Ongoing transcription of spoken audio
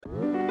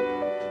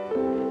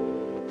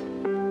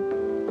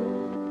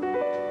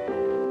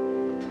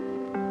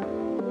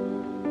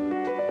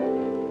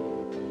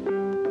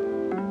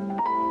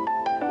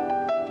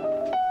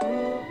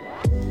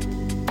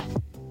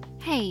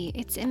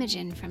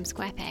Imogen from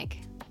SquarePeg.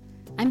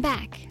 I'm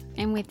back,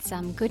 and with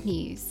some good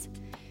news.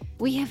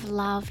 We have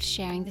loved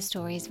sharing the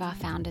stories of our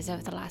founders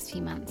over the last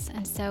few months,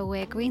 and so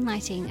we're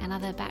greenlighting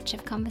another batch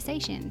of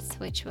conversations,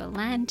 which will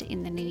land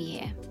in the new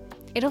year.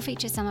 It'll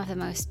feature some of the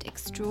most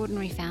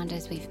extraordinary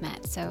founders we've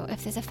met, so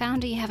if there's a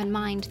founder you have in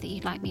mind that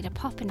you'd like me to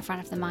pop in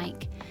front of the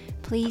mic,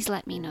 please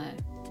let me know.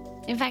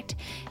 In fact,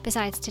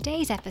 besides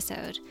today's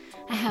episode,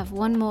 I have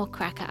one more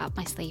cracker up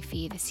my sleeve for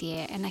you this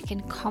year, and I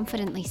can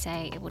confidently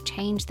say it will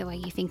change the way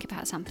you think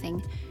about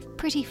something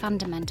pretty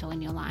fundamental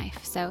in your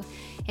life. So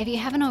if you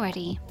haven't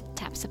already,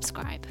 tap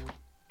subscribe.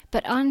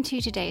 But on to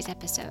today's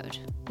episode,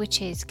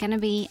 which is going to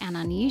be an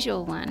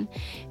unusual one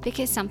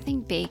because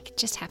something big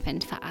just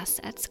happened for us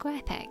at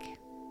SquarePeg.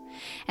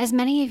 As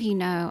many of you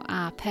know,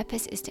 our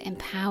purpose is to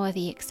empower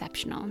the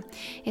exceptional.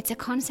 It's a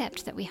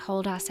concept that we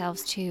hold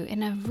ourselves to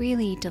in a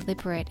really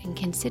deliberate and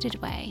considered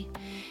way,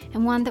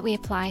 and one that we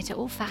apply to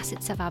all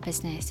facets of our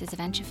business as a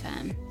venture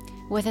firm,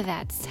 whether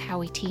that's how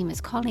we team as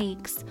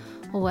colleagues,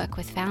 or work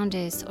with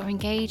founders, or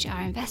engage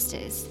our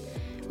investors.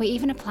 We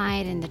even apply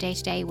it in the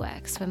day-to-day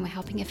works when we're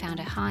helping a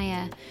founder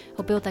hire,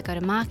 or build their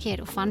go-to-market,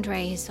 or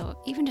fundraise, or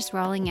even just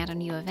rolling out a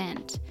new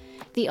event.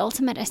 The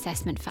ultimate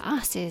assessment for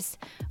us is,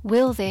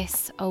 will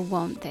this or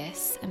won't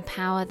this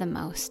empower the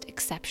most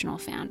exceptional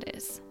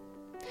founders?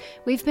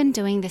 We've been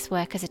doing this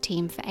work as a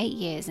team for 8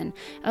 years, and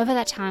over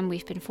that time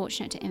we've been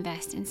fortunate to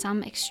invest in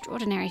some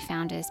extraordinary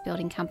founders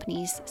building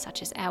companies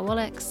such as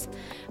Airwallex,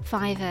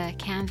 Fiverr,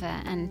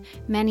 Canva, and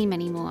many,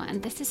 many more,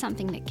 and this is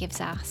something that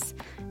gives us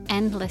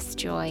endless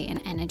joy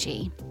and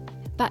energy.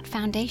 But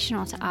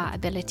foundational to our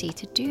ability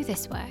to do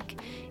this work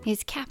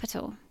is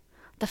capital.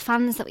 The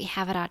funds that we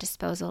have at our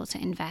disposal to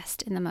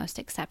invest in the most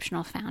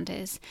exceptional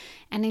founders.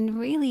 And in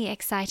really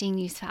exciting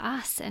news for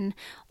us and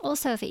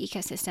also the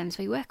ecosystems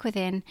we work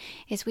within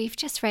is we've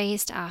just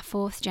raised our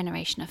 4th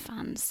generation of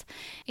funds,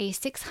 a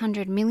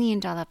 $600 million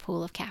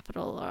pool of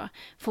capital, or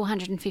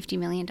 $450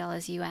 million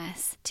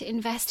US, to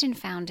invest in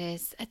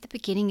founders at the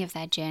beginning of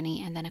their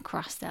journey and then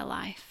across their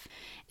life.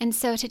 And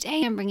so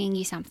today I'm bringing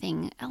you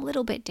something a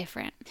little bit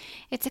different.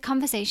 It's a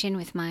conversation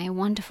with my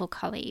wonderful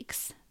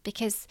colleagues.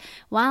 Because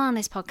while on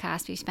this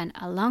podcast, we've spent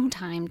a long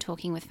time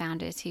talking with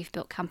founders who've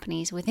built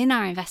companies within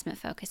our investment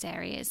focus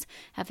areas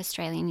of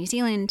Australia and New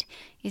Zealand,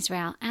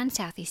 Israel, and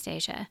Southeast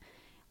Asia,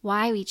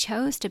 why we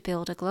chose to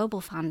build a global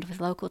fund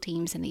with local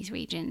teams in these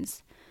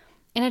regions.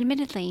 And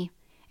admittedly,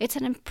 it's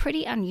a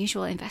pretty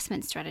unusual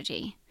investment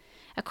strategy.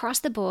 Across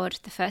the board,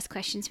 the first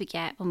questions we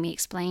get when we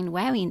explain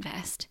where we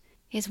invest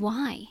is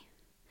why?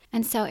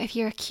 And so if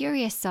you're a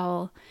curious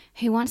soul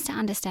who wants to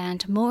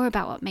understand more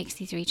about what makes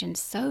these regions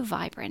so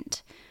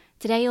vibrant,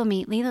 today you'll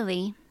meet Leela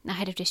Lee, our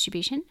head of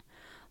distribution,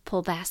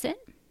 Paul Bassett,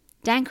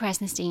 Dan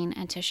Krasnstein,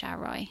 and Tushar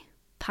Roy,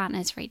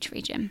 partners for each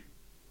region.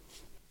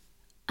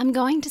 I'm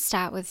going to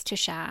start with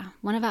Tushar,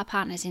 one of our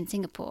partners in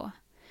Singapore.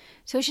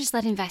 Tushar's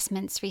led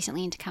investments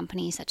recently into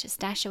companies such as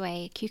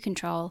Stashaway,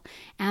 Q-Control,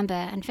 Amber,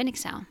 and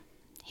Finexcel.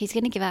 He's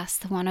going to give us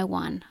the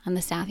 101 on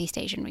the Southeast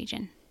Asian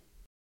region.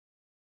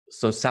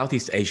 So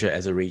Southeast Asia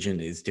as a region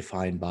is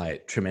defined by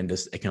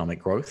tremendous economic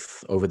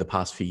growth over the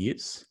past few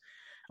years.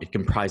 It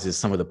comprises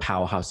some of the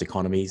powerhouse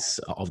economies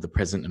of the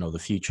present and of the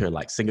future,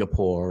 like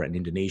Singapore and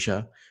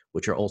Indonesia,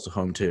 which are also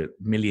home to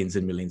millions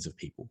and millions of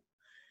people.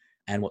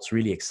 And what's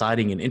really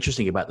exciting and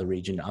interesting about the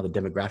region are the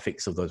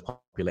demographics of those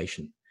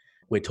population.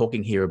 We're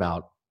talking here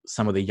about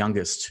some of the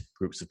youngest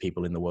groups of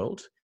people in the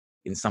world.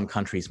 In some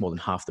countries, more than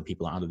half the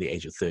people are under the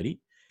age of 30,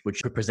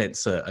 which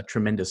represents a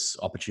tremendous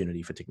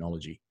opportunity for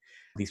technology.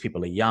 These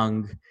people are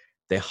young,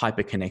 they're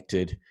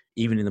hyper-connected.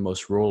 Even in the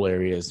most rural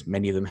areas,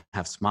 many of them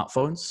have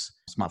smartphones.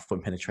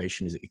 Smartphone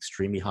penetration is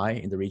extremely high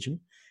in the region,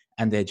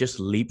 and they're just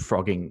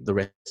leapfrogging the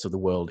rest of the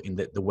world in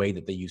the way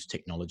that they use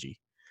technology.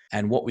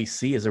 And what we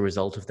see as a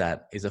result of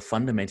that is a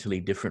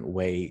fundamentally different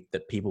way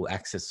that people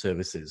access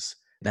services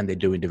than they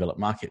do in developed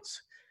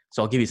markets.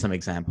 So I'll give you some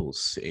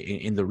examples.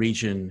 In the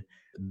region,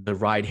 the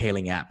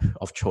ride-hailing app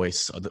of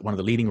choice, one of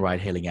the leading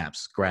ride-hailing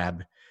apps,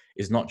 Grab,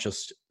 is not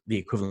just the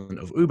equivalent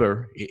of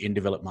Uber in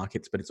developed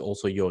markets, but it's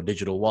also your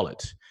digital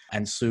wallet.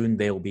 And soon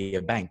there will be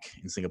a bank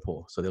in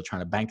Singapore. So they're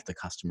trying to bank the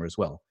customer as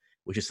well,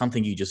 which is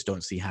something you just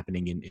don't see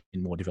happening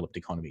in more developed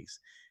economies.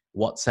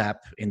 WhatsApp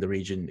in the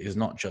region is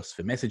not just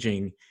for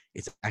messaging.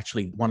 It's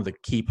actually one of the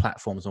key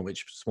platforms on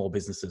which small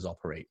businesses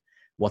operate.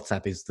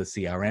 WhatsApp is the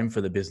CRM for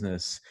the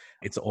business.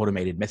 It's an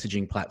automated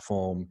messaging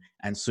platform,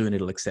 and soon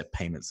it'll accept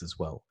payments as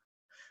well.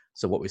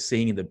 So what we're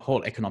seeing in the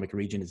whole economic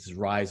region is this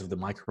rise of the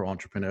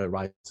micro-entrepreneur,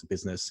 rise of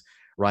business,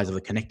 rise of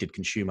the connected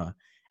consumer.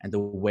 And the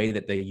way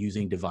that they're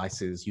using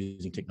devices,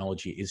 using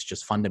technology is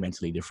just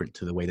fundamentally different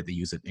to the way that they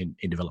use it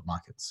in developed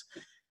markets.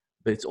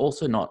 But it's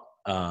also not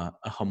a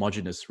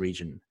homogenous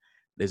region.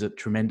 There's a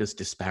tremendous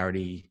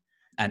disparity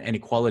and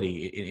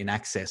inequality in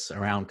access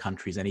around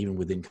countries and even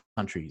within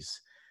countries.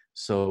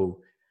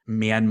 So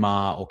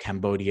Myanmar or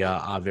Cambodia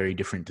are very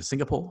different to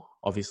Singapore,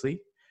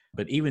 obviously.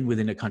 But even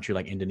within a country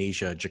like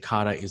Indonesia,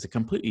 Jakarta is a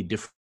completely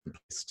different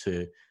place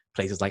to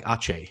places like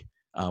Aceh,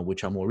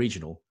 which are more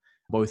regional.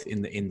 both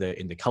in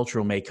the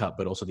cultural makeup,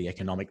 but also the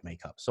economic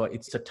makeup. So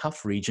it's a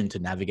tough region to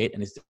navigate,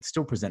 and it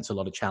still presents a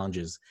lot of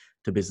challenges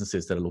to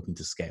businesses that are looking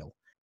to scale.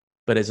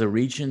 But as a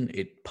region,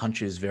 it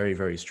punches very,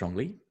 very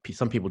strongly.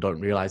 Some people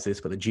don't realize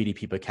this, but the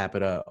GDP per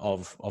capita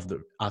of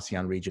the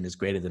ASEAN region is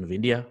greater than of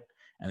India,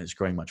 and it's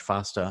growing much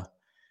faster.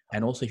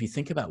 And also, if you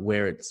think about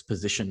where it's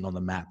positioned on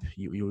the map,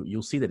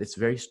 you'll see that it's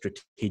very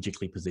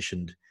strategically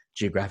positioned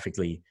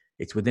geographically.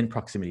 It's within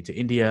proximity to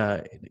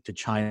India, to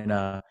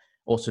China,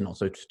 also not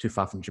so too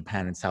far from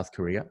Japan and South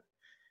Korea.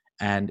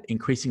 And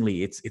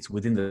increasingly, it's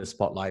within the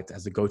spotlight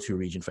as a go-to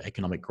region for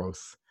economic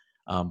growth,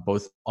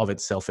 both of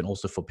itself and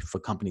also for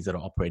companies that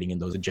are operating in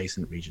those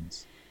adjacent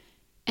regions.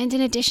 And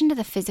in addition to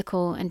the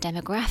physical and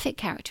demographic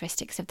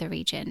characteristics of the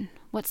region,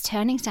 what's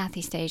turning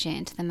Southeast Asia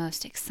into the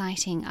most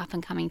exciting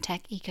up-and-coming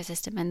tech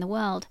ecosystem in the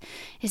world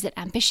is that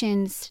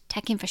ambitions,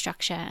 tech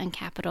infrastructure, and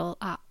capital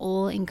are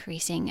all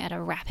increasing at a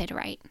rapid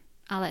rate.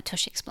 I'll let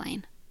Tush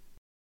explain.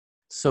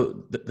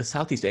 So the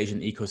Southeast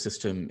Asian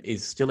ecosystem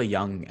is still a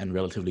young and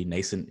relatively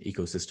nascent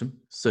ecosystem.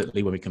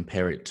 Certainly when we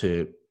compare it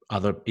to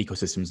other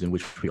ecosystems in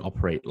which we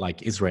operate,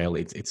 like Israel,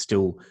 it's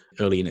still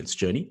early in its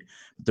journey.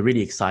 The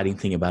really exciting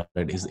thing about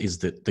it is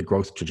the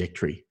growth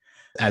trajectory.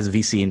 As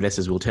VC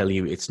investors will tell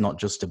you, it's not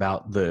just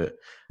about the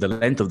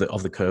length of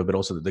the curve, but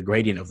also the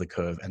gradient of the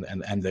curve.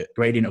 And the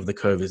gradient of the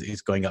curve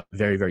is going up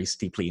very, very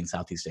steeply in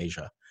Southeast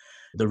Asia.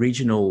 The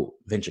regional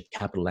venture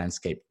capital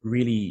landscape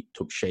really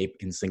took shape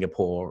in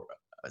Singapore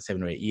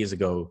 7 or 8 years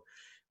ago,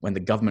 when the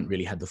government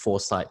really had the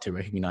foresight to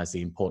recognize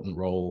the important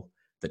role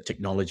that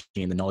technology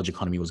and the knowledge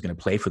economy was going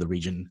to play for the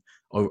region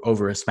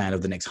over a span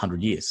of the next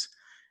 100 years.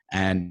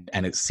 And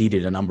it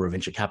seeded a number of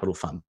venture capital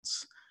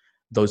funds.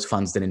 Those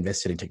funds then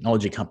invested in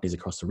technology companies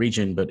across the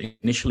region, but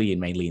initially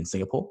and mainly in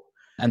Singapore.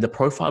 And the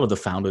profile of the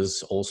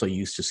founders also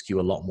used to skew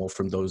a lot more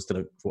from those that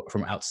are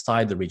from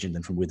outside the region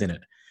than from within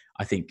it.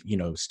 I think,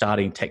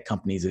 starting tech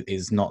companies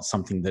is not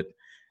something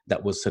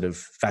that was sort of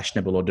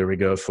fashionable or de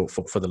rigueur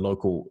for the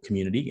local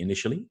community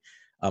initially.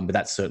 But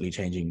that's certainly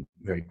changing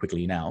very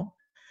quickly now.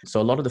 So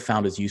a lot of the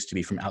founders used to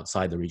be from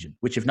outside the region,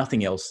 which, if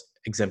nothing else,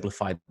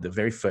 exemplified the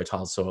very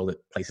fertile soil that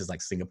places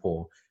like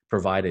Singapore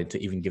provided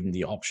to even give them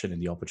the option and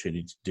the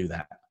opportunity to do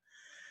that.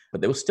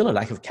 But there was still a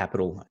lack of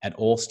capital at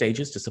all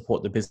stages to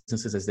support the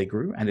businesses as they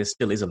grew, and there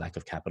still is a lack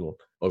of capital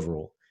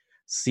overall.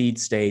 Seed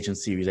stage and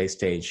Series A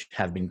stage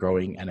have been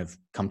growing and have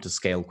come to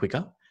scale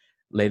quicker.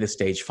 Later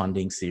stage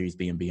funding, Series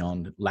B and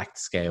beyond, lacked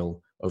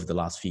scale over the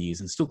last few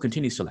years and still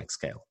continues to lack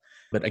scale.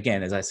 But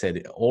again, as I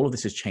said, all of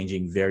this is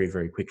changing very,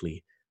 very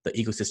quickly. The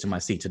ecosystem I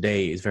see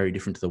today is very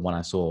different to the one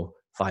I saw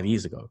 5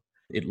 years ago.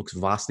 It looks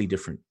vastly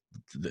different.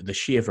 The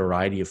sheer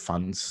variety of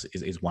funds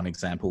is one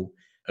example.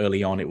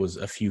 Early on, it was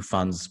a few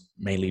funds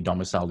mainly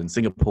domiciled in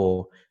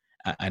Singapore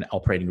and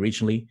operating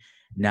regionally.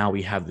 Now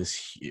we have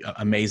this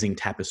amazing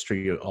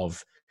tapestry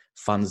of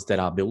funds that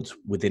are built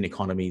within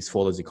economies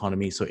for those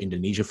economies. So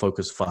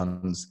Indonesia-focused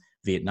funds,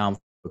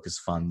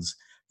 Vietnam-focused funds.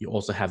 You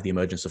also have the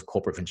emergence of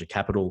corporate venture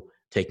capital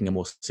taking a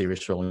more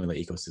serious role in the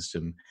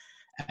ecosystem.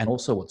 And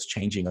also what's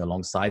changing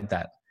alongside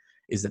that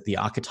is that the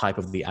archetype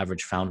of the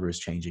average founder is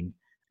changing.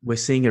 We're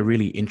seeing a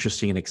really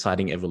interesting and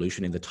exciting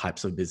evolution in the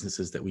types of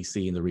businesses that we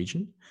see in the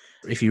region.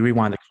 If you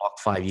rewind the clock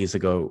 5 years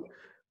ago,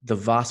 the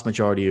vast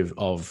majority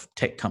of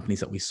tech companies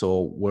that we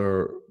saw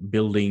were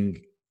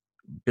building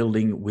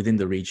within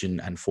the region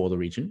and for the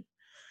region.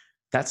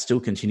 That still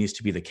continues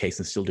to be the case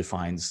and still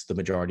defines the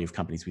majority of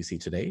companies we see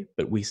today.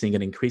 But we're seeing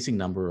an increasing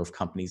number of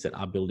companies that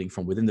are building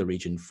from within the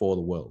region for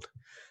the world.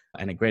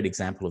 And a great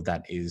example of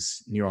that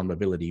is Neuron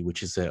Mobility,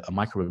 which is a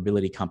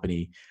micromobility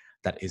company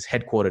that is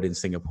headquartered in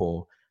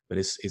Singapore, but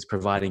is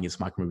providing its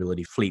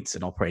micromobility fleets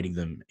and operating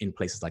them in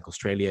places like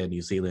Australia,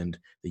 New Zealand,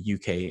 the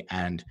UK,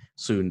 and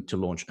soon to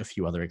launch a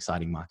few other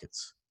exciting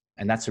markets.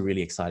 And that's a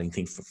really exciting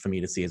thing for me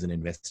to see as an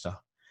investor.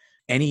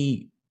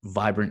 Any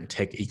vibrant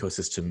tech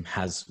ecosystem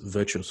has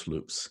virtuous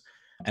loops.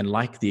 And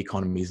like the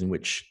economies in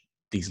which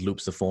these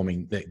loops are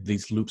forming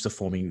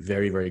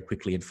very, very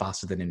quickly and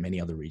faster than in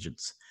many other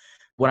regions.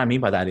 What I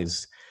mean by that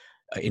is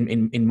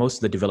in most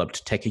of the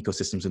developed tech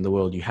ecosystems in the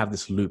world, you have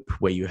this loop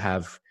where you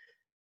have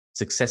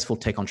successful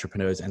tech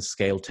entrepreneurs and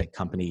scale tech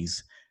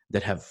companies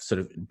that have sort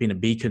of been a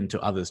beacon to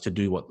others to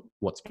do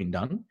what's been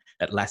done.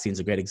 Atlassian's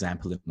a great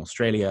example in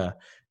Australia.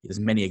 There's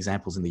many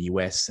examples in the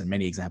US and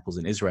many examples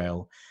in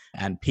Israel.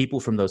 And people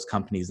from those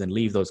companies then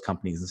leave those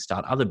companies and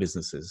start other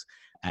businesses.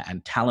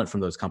 And talent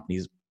from those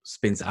companies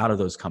spins out of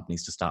those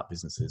companies to start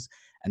businesses.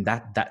 And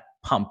that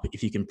pump,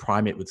 if you can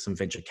prime it with some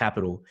venture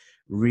capital,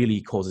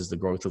 really causes the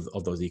growth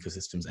of those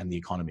ecosystems and the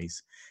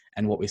economies.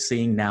 And what we're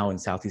seeing now in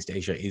Southeast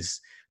Asia is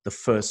the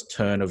first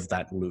turn of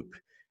that loop,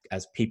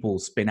 as people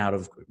spin out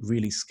of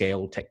really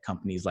scaled tech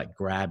companies like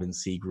Grab and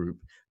C Group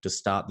to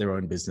start their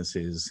own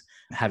businesses,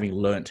 having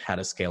learned how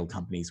to scale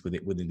companies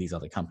within these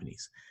other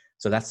companies.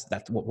 So that's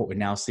what we're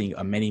now seeing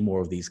are many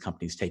more of these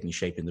companies taking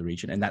shape in the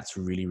region. And that's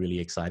really, really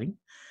exciting.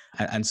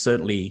 And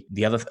certainly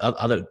the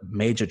other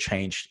major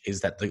change is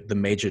that the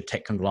major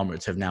tech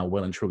conglomerates have now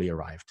well and truly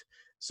arrived.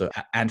 So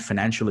Ant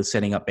Financial is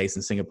setting up base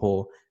in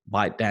Singapore.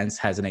 ByteDance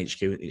has an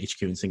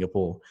HQ in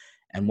Singapore.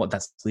 And what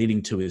that's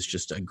leading to is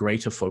just a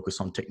greater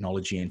focus on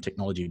technology and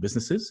technology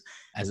businesses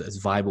as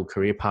viable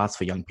career paths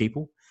for young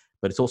people.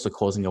 But it's also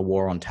causing a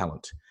war on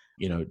talent.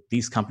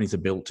 These companies are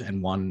built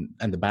and won,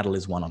 and the battle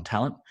is won on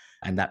talent.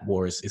 And that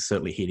war is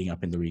certainly heating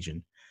up in the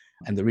region.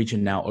 And the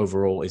region now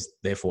overall is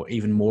therefore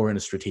even more in a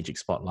strategic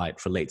spotlight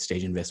for late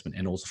stage investment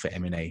and also for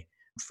M&A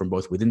from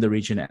both within the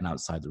region and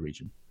outside the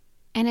region.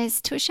 And as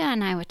Tusha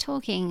and I were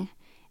talking,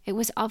 it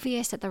was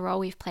obvious that the role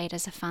we've played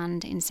as a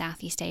fund in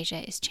Southeast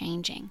Asia is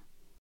changing.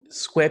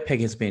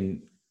 SquarePeg has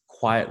been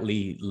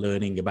quietly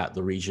learning about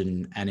the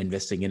region and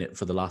investing in it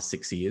for the last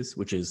 6 years,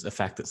 which is a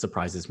fact that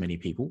surprises many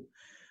people.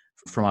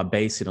 From our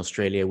base in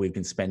Australia, we've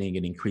been spending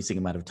an increasing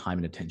amount of time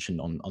and attention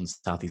on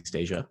Southeast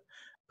Asia.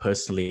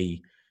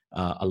 Personally,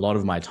 a lot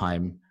of my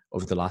time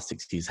over the last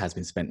 6 years has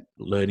been spent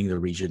learning the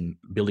region,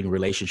 building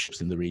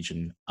relationships in the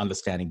region,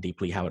 understanding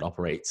deeply how it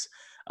operates,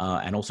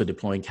 and also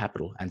deploying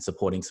capital and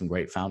supporting some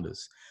great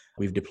founders.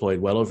 We've deployed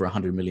well over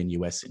 100 million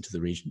US into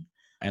the region.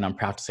 And I'm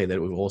proud to say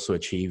that we've also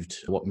achieved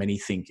what many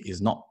think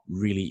is not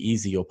really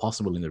easy or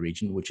possible in the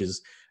region, which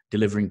is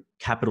delivering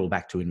capital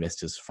back to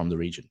investors from the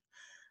region.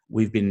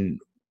 We've been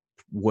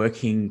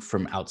working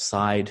from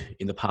outside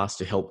in the past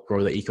to help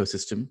grow the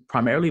ecosystem,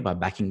 primarily by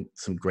backing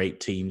some great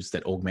teams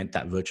that augment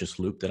that virtuous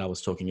loop that I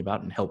was talking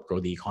about and help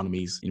grow the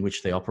economies in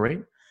which they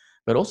operate,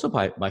 but also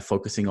by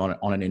focusing on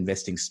an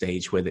investing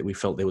stage where we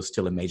felt there was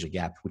still a major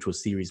gap, which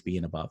was Series B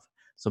and above.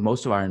 So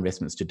most of our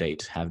investments to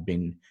date have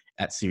been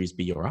at Series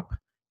B or up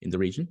in the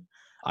region.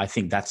 I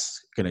think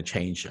that's going to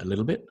change a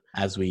little bit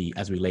as we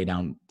lay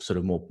down sort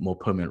of more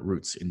permanent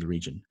roots in the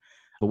region.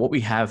 But what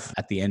we have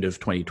at the end of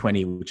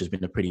 2020, which has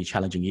been a pretty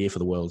challenging year for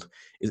the world,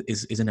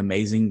 is an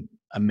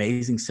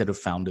amazing set of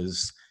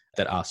founders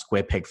that are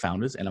SquarePeg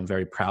founders, and I'm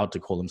very proud to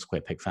call them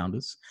SquarePeg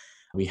founders.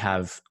 We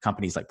have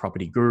companies like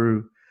Property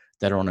Guru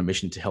that are on a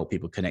mission to help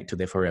people connect to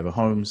their forever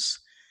homes.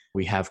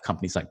 We have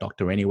companies like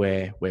Doctor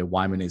Anywhere, where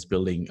Wyman is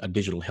building a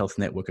digital health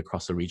network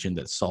across the region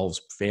that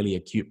solves fairly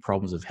acute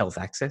problems of health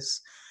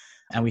access.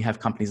 And we have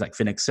companies like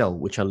FinExcel,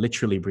 which are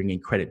literally bringing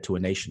credit to a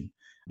nation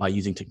by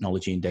using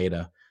technology and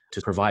data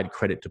to provide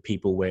credit to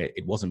people where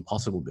it wasn't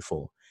possible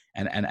before.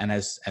 And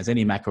as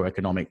any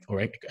macroeconomic or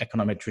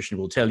econometrician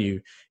will tell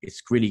you,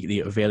 it's really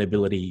the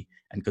availability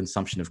and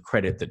consumption of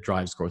credit that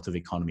drives growth of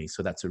economy.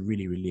 So that's a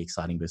really, really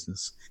exciting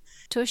business.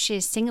 Tush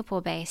is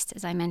Singapore-based,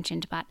 as I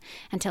mentioned, but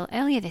until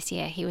earlier this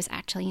year, he was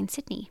actually in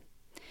Sydney.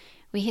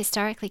 We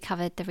historically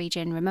covered the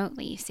region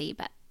remotely, you see,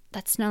 but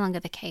that's no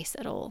longer the case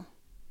at all.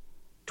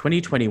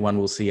 2021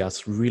 will see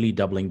us really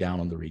doubling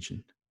down on the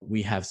region.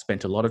 We have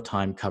spent a lot of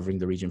time covering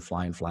the region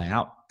fly in, fly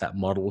out. That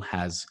model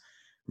has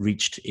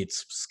reached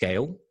its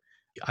scale.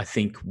 I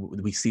think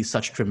we see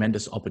such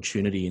tremendous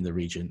opportunity in the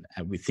region,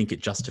 and we think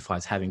it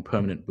justifies having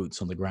permanent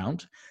boots on the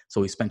ground.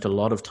 So we spent a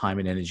lot of time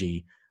and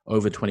energy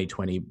over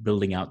 2020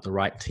 building out the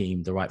right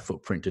team, the right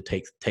footprint to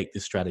take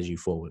this strategy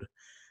forward.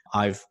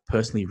 I've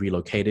personally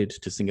relocated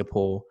to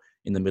Singapore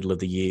in the middle of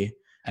the year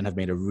and have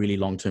made a really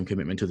long-term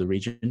commitment to the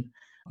region.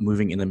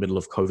 Moving in the middle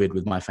of COVID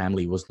with my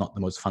family was not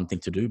the most fun thing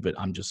to do, but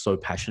I'm just so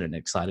passionate and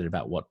excited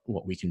about what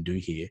we can do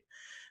here.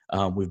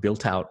 We've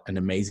built out an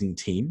amazing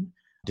team,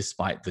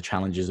 despite the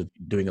challenges of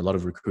doing a lot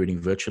of recruiting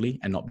virtually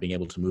and not being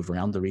able to move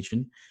around the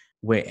region.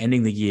 We're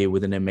ending the year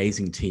with an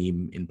amazing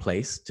team in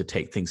place to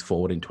take things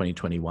forward in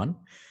 2021.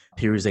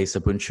 Piruze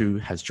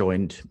Sabunchu has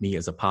joined me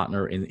as a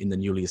partner in the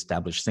newly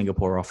established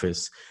Singapore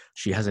office.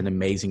 She has an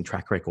amazing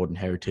track record and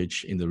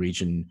heritage in the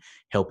region,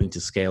 helping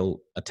to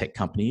scale a tech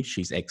company.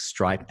 She's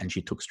ex-Stripe, and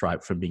she took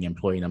Stripe from being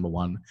employee number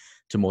one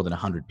to more than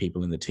 100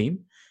 people in the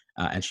team.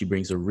 And she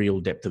brings a real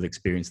depth of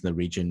experience in the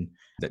region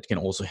that can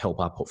also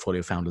help our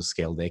portfolio founders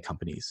scale their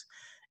companies.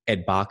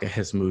 Ed Barker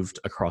has moved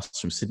across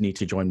from Sydney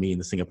to join me in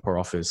the Singapore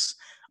office.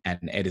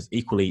 And Ed is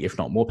equally, if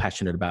not more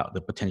passionate about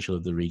the potential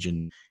of the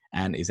region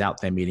and is out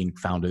there meeting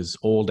founders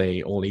all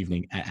day, all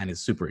evening, and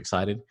is super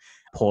excited.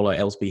 Paula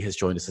Ellsby has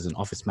joined us as an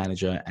office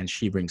manager, and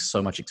she brings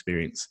so much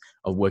experience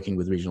of working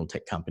with regional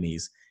tech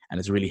companies and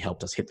has really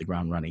helped us hit the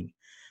ground running.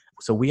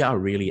 So we are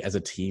really, as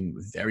a team,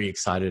 very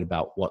excited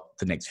about what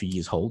the next few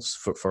years holds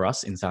for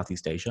us in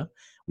Southeast Asia.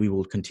 We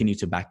will continue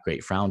to back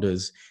great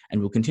founders, and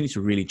we'll continue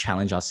to really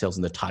challenge ourselves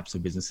in the types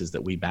of businesses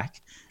that we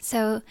back.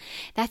 So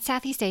that's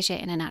Southeast Asia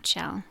in a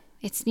nutshell.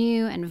 It's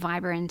new and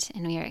vibrant,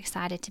 and we are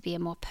excited to be a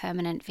more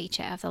permanent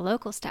feature of the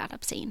local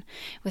startup scene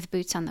with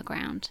boots on the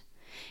ground.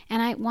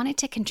 And I wanted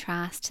to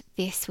contrast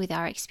this with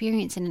our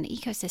experience in an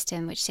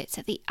ecosystem which sits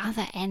at the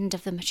other end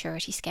of the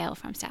maturity scale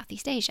from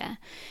Southeast Asia,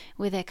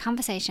 with a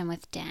conversation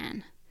with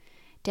Dan.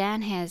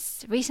 Dan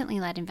has recently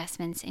led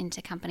investments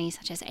into companies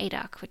such as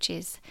ADOC, which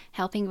is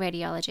helping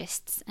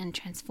radiologists and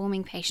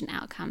transforming patient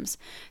outcomes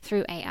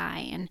through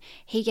AI, and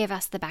he gave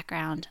us the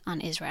background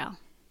on Israel.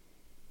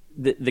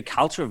 The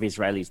culture of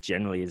Israelis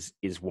generally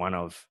is one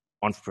of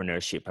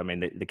entrepreneurship. I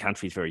mean, the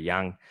country is very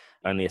young,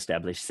 only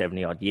established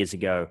 70 odd years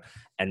ago,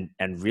 and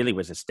really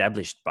was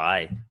established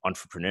by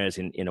entrepreneurs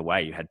in a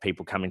way. You had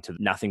people coming to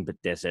nothing but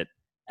desert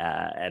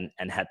and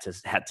had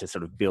to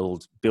sort of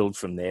build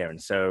from there. And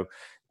so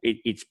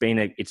it's been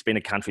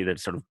a country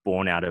that's sort of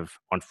born out of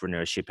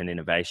entrepreneurship and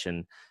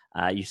innovation.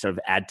 You sort of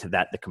add to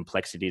that the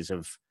complexities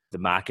of the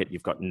market.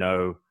 You've got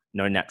no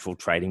natural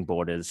trading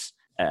borders,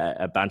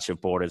 a bunch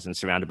of borders, and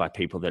surrounded by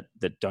people that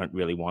don't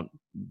really want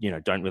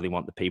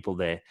the people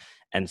there.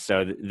 And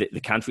so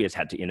the country has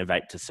had to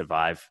innovate to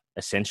survive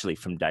essentially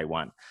from day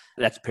one.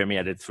 That's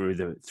permeated through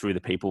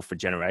the people for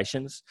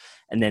generations.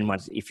 And then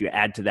if you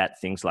add to that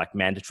things like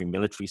mandatory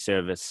military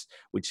service,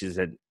 which is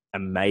an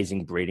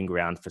amazing breeding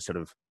ground for sort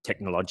of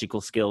technological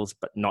skills,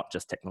 but not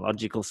just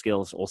technological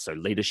skills, also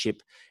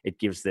leadership. It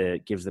gives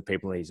the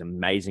people these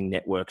amazing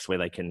networks where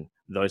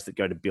those that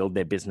go to build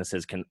their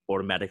businesses can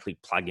automatically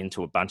plug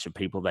into a bunch of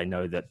people they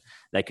know that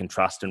they can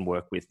trust and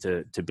work with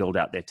to build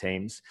out their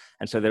teams.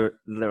 And so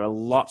there are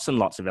lots and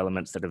lots of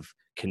elements that have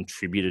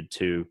contributed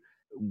to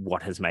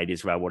what has made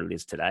Israel what it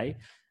is today.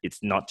 It's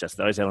not just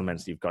those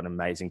elements. You've got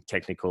amazing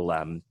technical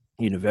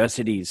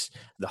universities.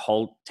 The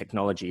whole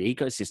technology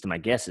ecosystem, I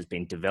guess, has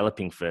been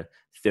developing for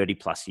 30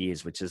 plus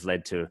years, which has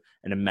led to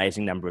an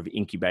amazing number of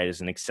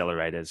incubators and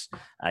accelerators.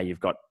 You've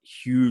got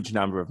huge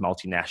number of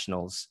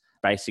multinationals.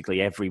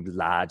 Basically, every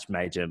large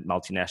major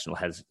multinational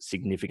has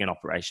significant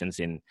operations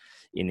in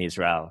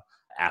Israel.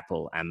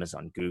 Apple,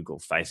 Amazon, Google,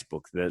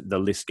 Facebook, the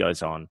list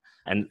goes on.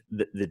 And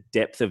the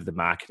depth of the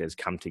market has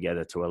come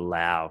together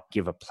to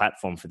give a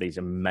platform for these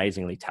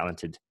amazingly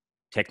talented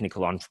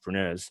technical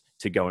entrepreneurs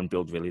to go and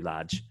build really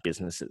large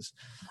businesses.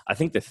 I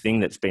think the thing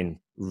that's been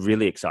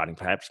really exciting,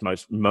 perhaps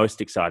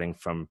most exciting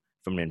from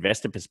an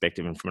investor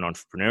perspective and from an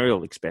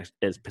entrepreneurial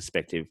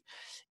perspective,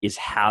 is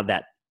how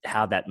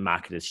that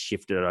market has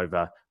shifted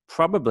over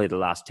probably the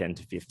last 10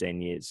 to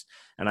 15 years.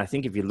 And I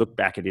think if you look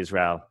back at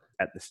Israel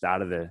at the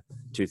start of the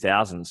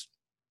 2000s, it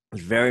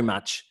was very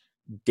much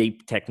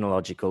deep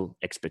technological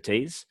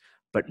expertise,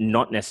 but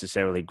not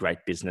necessarily great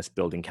business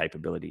building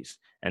capabilities.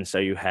 And so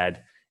you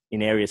had,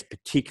 in areas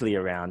particularly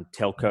around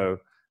telco,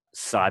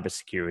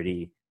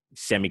 cybersecurity,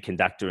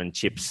 semiconductor and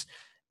chips,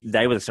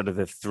 they were sort of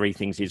the three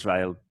things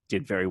Israel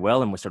did very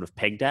well and were sort of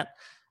pegged at.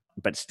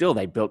 But still,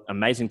 they built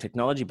amazing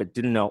technology, but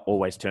didn't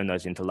always turn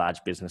those into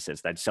large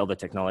businesses. They'd sell the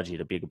technology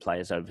to bigger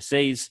players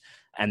overseas,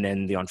 and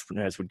then the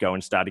entrepreneurs would go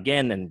and start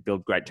again and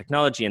build great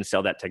technology and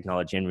sell that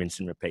technology and rinse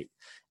and repeat.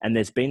 And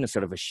there's been a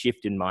sort of a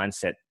shift in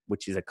mindset,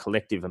 which is a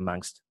collective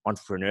amongst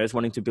entrepreneurs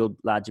wanting to build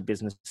larger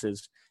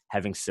businesses,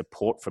 having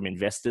support from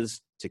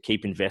investors to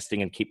keep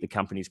investing and keep the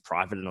companies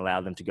private and allow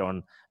them to go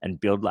on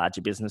and build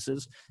larger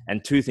businesses.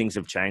 And two things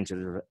have changed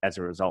as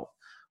a result.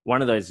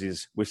 One of those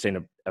is we've seen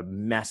a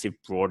massive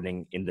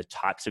broadening in the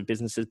types of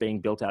businesses being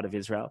built out of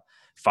Israel.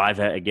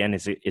 Fiverr, again,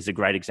 is a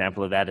great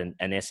example of that, an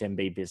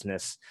SMB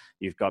business.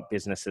 You've got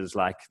businesses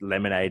like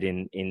Lemonade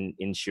in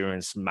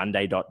insurance,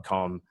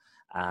 Monday.com.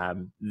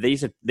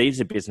 These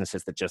are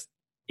businesses that just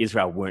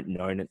Israel weren't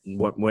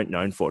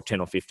known for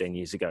 10 or 15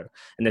 years ago.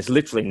 And there's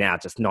literally now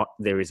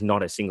there is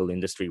not a single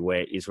industry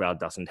where Israel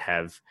doesn't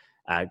have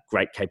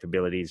great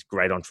capabilities,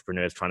 great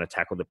entrepreneurs trying to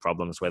tackle the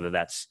problems, whether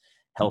that's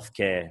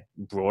healthcare,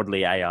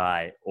 broadly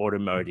AI,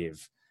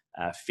 automotive,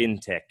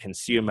 fintech,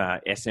 consumer,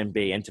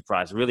 SMB,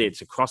 enterprise. Really,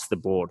 it's across the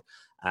board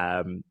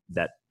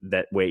that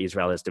where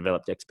Israel has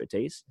developed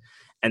expertise.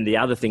 And the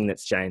other thing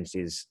that's changed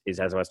is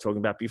as I was talking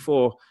about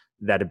before,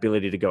 that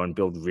ability to go and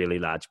build really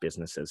large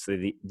businesses. So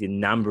the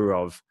number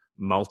of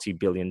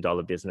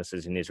multi-billion-dollar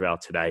businesses in Israel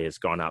today has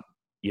gone up,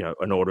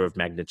 an order of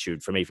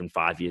magnitude from even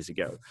 5 years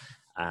ago.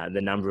 The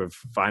number of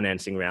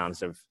financing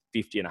rounds of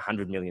 $50 and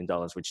 $100 million,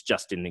 which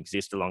just didn't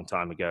exist a long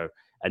time ago,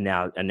 are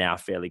now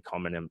fairly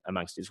common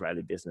amongst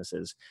Israeli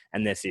businesses.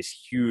 And there's this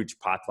huge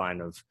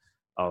pipeline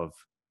of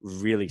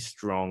really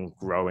strong,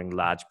 growing,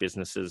 large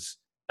businesses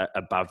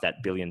above that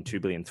 $1 billion,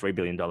 $2 billion, $3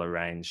 billion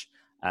range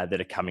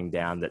that are coming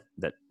down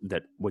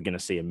that we're going to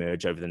see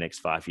emerge over the next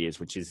 5 years,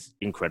 which is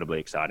incredibly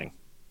exciting.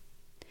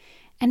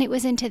 And it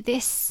was into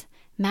this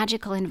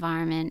magical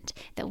environment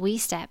that we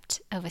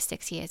stepped over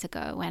 6 years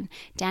ago when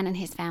Dan and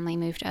his family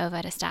moved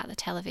over to start the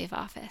Tel Aviv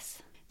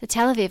office. The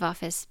Tel Aviv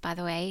office, by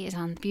the way, is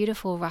on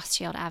beautiful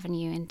Rothschild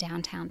Avenue in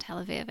downtown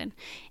Tel Aviv. And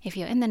if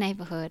you're in the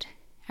neighborhood,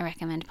 I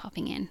recommend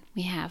popping in.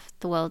 We have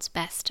the world's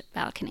best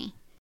balcony.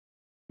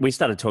 We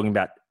started talking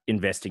about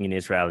investing in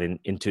Israel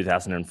in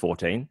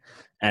 2014.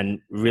 And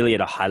really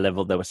at a high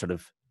level, there were sort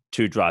of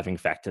two driving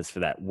factors for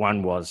that.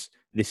 One was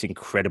this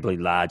incredibly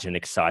large and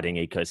exciting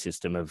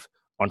ecosystem of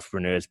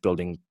entrepreneurs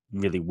building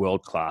really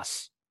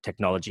world-class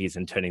technologies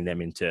and turning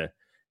them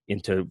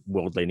into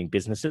world-leading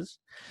businesses.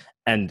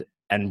 And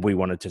we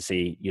wanted to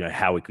see,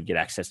 how we could get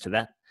access to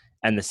that.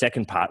 And the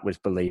second part was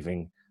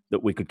believing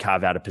that we could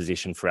carve out a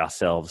position for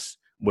ourselves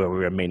where we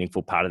were a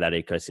meaningful part of that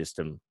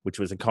ecosystem, which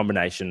was a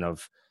combination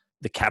of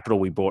the capital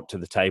we brought to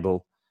the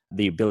table,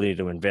 the ability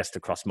to invest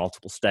across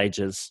multiple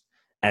stages,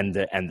 and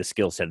the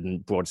skill set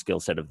and broad skill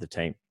set of the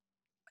team.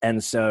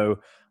 And so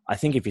I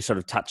think if you sort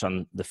of touch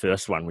on the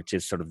first one, which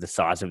is sort of the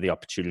size of the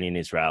opportunity in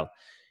Israel,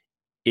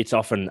 it's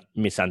often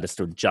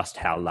misunderstood just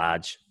how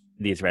large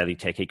the Israeli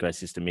tech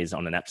ecosystem is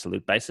on an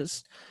absolute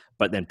basis,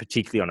 but then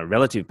particularly on a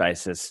relative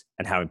basis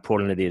and how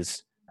important it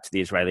is to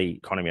the Israeli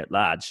economy at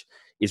large.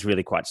 is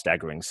really quite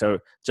staggering. So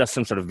just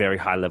some sort of very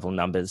high level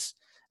numbers.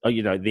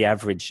 The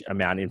average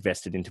amount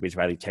invested into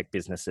Israeli tech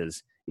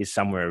businesses is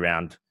somewhere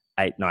around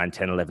 8, 9,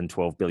 10, 11,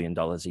 12 billion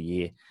dollars a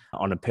year.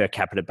 On a per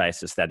capita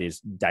basis, that is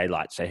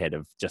daylights ahead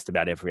of just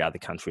about every other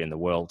country in the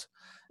world.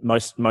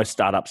 Most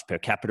startups per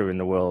capita in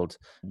the world,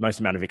 most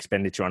amount of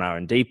expenditure on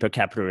R&D per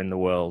capita in the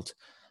world.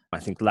 I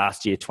think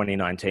last year,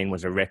 2019,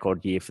 was a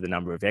record year for the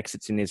number of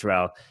exits in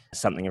Israel,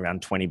 something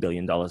around $20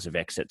 billion of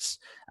exits.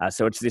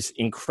 So it's this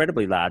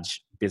incredibly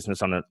large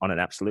business on an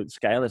absolute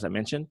scale, as I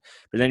mentioned.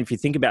 But then if you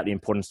think about the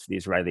importance to the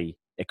Israeli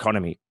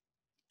economy,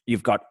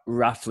 you've got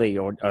roughly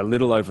or a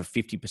little over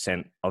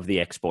 50% of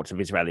the exports, of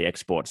Israeli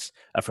exports,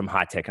 are from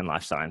high tech and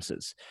life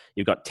sciences.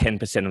 You've got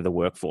 10% of the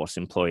workforce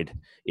employed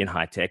in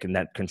high tech, and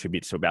that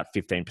contributes to about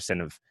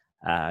 15% of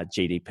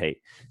GDP.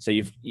 So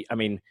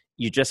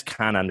you just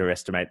can't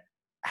underestimate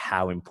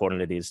how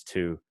important it is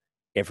to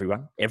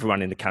everyone.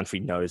 Everyone in the country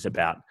knows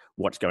about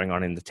what's going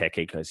on in the tech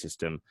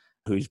ecosystem,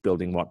 who's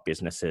building what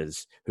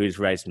businesses, who's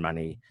raised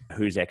money,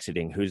 who's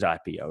exiting, who's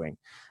IPOing.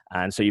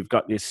 And so you've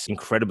got this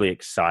incredibly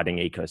exciting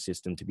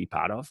ecosystem to be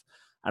part of.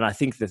 And I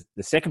think the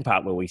second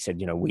part where we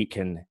said, we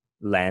can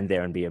land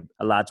there and be a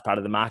large part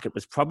of the market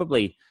was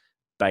probably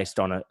based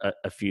on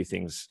a few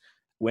things.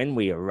 When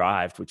we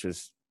arrived, which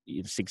was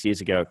 6 years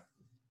ago,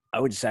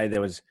 I would say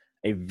there was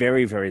a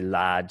very, very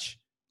large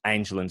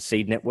angel and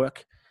seed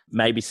network,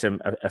 maybe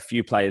a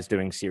few players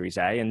doing Series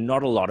A, and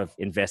not a lot of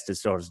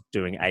investors sort of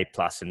doing A+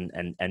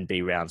 and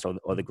B rounds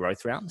or the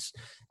growth rounds.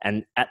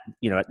 And at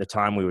the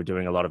time we were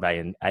doing a lot of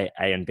A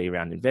and B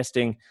round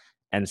investing.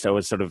 And so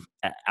it's sort of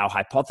our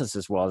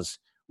hypothesis was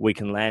we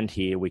can land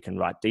here, we can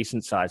write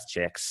decent sized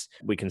checks,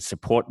 we can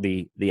support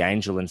the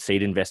angel and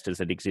seed investors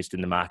that exist in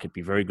the market,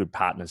 be very good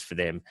partners for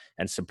them,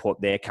 and support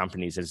their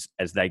companies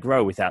as they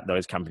grow without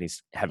those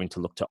companies having to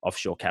look to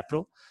offshore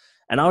capital.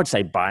 And I would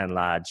say, by and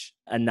large,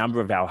 a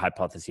number of our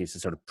hypotheses are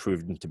sort of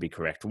proven to be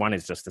correct. One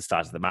is just the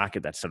size of the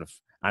market. That's sort of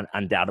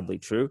undoubtedly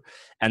true.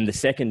 And the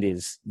second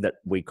is that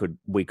we could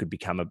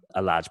become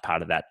a large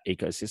part of that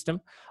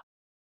ecosystem.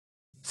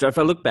 So if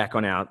I look back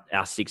on our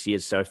 6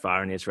 years so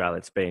far in Israel,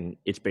 it's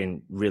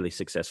been really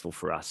successful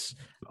for us.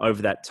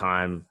 Over that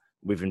time,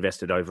 we've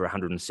invested over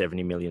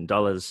 $170 million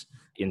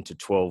into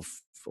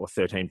 12 or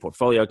 13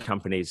 portfolio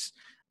companies.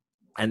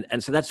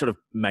 And so that sort of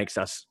makes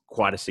us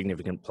quite a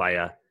significant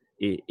player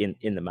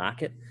in the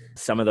market.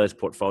 Some of those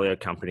portfolio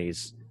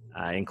companies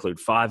include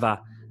Fiverr,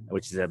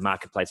 which is a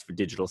marketplace for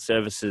digital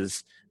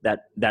services.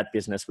 That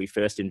business we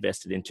first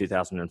invested in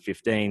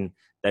 2015.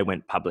 They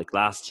went public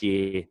last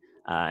year,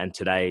 and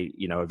today,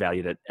 are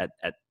valued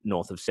at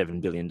north of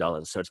 $7 billion.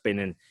 So it's been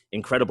an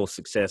incredible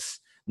success,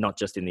 not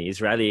just in the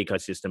Israeli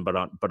ecosystem,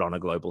 but on a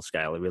global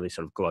scale, a really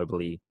sort of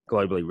globally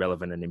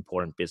relevant and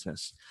important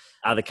business.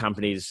 Other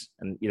companies,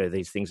 and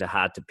these things are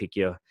hard to pick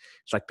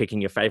it's like picking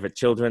your favorite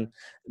children,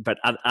 but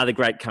other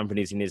great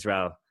companies in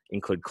Israel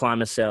include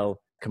Climacell,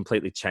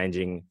 completely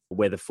changing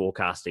weather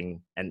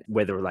forecasting and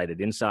weather-related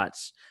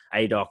insights.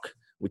 ADOC,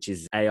 which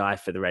is AI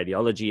for the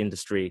radiology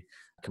industry,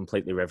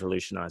 completely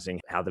revolutionizing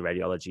how the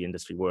radiology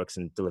industry works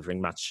and delivering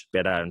much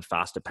better and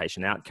faster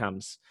patient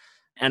outcomes.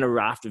 And a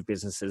raft of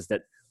businesses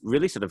that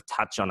really sort of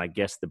touch on, I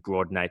guess, the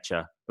broad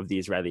nature of the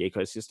Israeli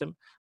ecosystem.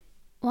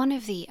 One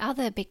of the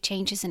other big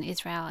changes in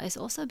Israel is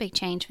also a big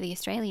change for the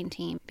Australian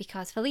team,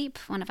 because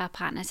Philippe, one of our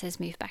partners, has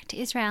moved back to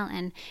Israel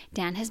and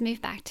Dan has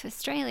moved back to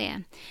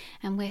Australia.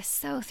 And we're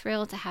so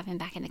thrilled to have him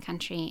back in the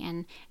country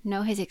and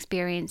know his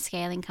experience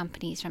scaling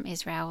companies from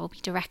Israel will be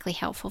directly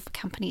helpful for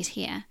companies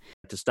here.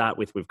 To start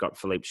with, we've got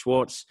Philippe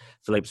Schwartz.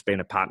 Philippe's been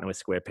a partner with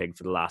Square Peg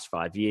for the last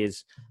 5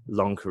 years,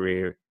 long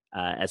career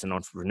as an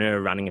entrepreneur,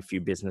 running a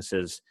few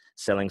businesses,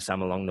 selling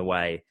some along the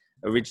way.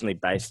 Originally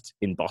based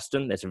in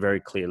Boston, there's a very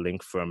clear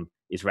link from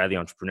Israeli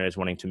entrepreneurs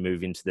wanting to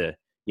move into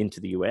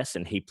the US,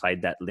 and he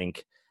played that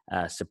link,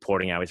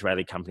 supporting our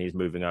Israeli companies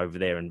moving over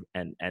there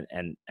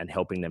and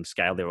helping them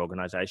scale their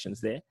organizations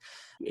there.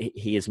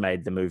 He has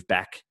made the move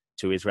back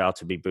to Israel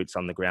to be boots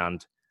on the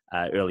ground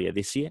earlier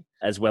this year.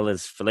 As well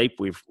as Philippe,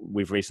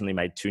 we've recently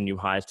made 2 new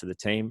hires to the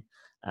team.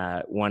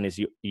 One is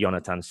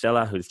Jonathan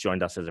Seller, who's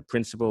joined us as a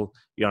principal.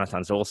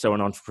 Jonathan's also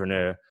an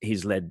entrepreneur.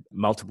 He's led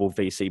multiple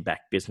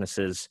VC-backed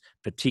businesses,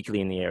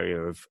 particularly in the area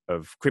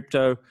of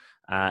crypto,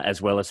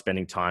 as well as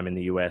spending time in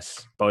the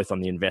US, both on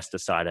the investor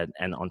side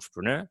and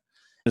entrepreneur.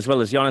 As well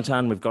as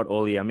Jonathan, we've got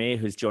Orly Amir,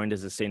 who's joined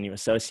as a senior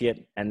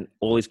associate, and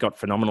Orly's got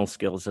phenomenal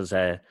skills as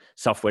a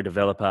software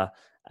developer.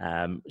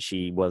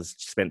 She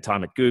spent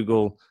time at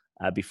Google,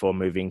 before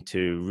moving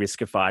to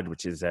Riskified,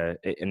 which is an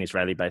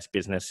Israeli-based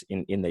business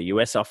in the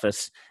US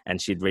office.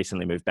 And she'd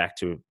recently moved back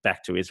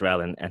to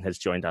Israel and has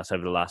joined us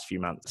over the last few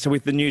months. So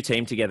with the new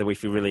team together, we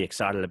feel really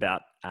excited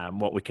about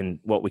what we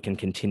can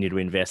continue to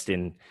invest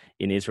in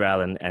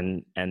Israel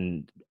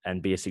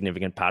and be a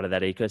significant part of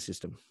that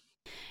ecosystem.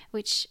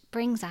 Which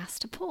brings us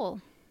to Paul,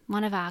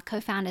 one of our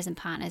co-founders and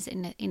partners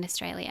in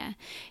Australia,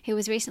 who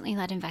has recently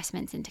led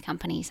investments into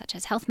companies such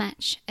as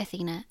HealthMatch,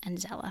 Athena,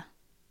 and Zella.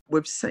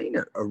 we've seen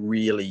a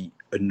really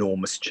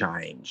enormous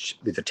change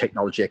with the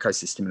technology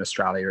ecosystem in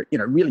Australia,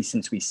 really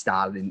since we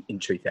started in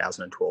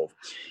 2012.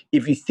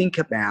 If you think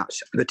about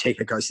the tech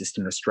ecosystem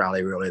in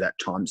Australia earlier that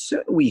time,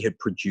 certainly we had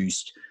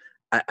produced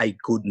a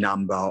good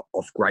number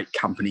of great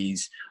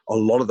companies. A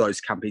lot of those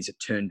companies, it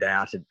turned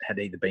out, had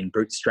either been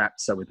bootstrapped,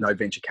 so with no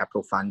venture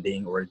capital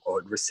funding, or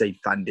had received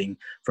funding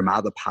from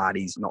other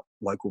parties, not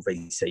local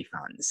VC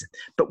funds.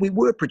 But we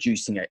were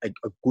producing a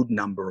good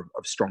number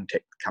of strong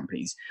tech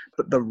companies.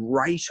 But the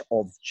rate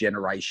of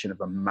generation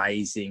of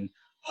amazing,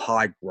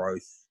 high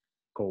growth,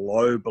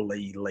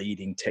 globally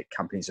leading tech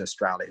companies in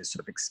Australia has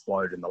sort of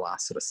exploded in the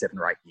last sort of 7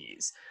 or 8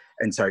 years.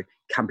 And so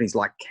companies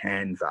like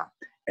Canva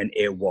and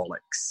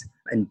Airwallex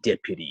and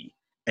Deputy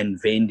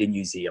and Vend in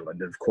New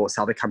Zealand, and of course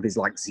other companies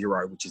like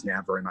Xero, which is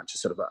now very much a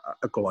sort of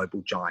a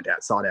global giant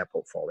outside our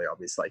portfolio,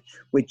 obviously.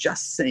 We're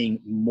just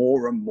seeing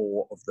more and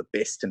more of the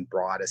best and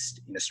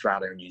brightest in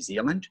Australia and New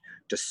Zealand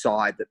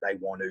decide that they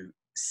want to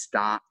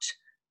start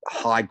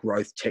high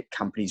growth tech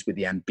companies with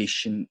the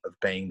ambition of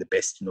being the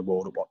best in the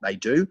world at what they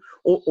do,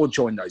 or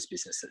join those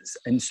businesses.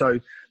 And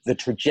so the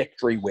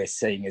trajectory we're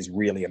seeing is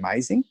really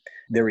amazing.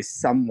 There is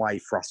some way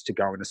for us to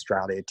go in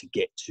Australia to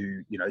get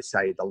to,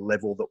 say the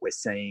level that we're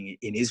seeing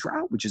in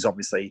Israel, which is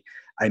obviously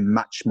a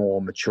much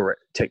more mature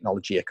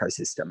technology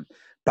ecosystem.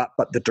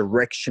 But the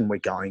direction we're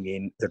going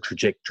in, the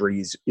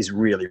trajectory is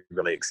really,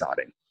 really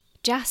exciting.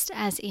 Just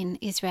as in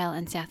Israel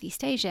and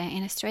Southeast Asia,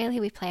 in Australia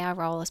we play our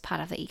role as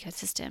part of the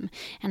ecosystem.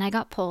 And I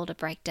got Paul to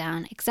break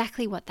down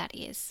exactly what that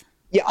is.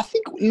 Yeah, I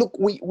think, look,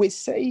 we're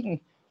seeing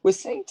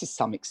to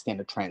some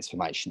extent a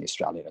transformation in the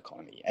Australian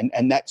economy.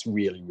 And that's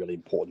really, really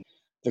important.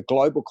 The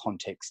global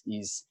context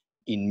is,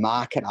 in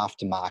market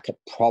after market,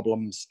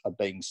 problems are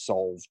being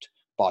solved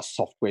by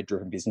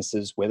software-driven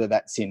businesses, whether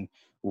that's in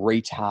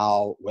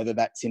retail, whether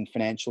that's in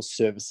financial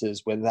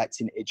services, whether that's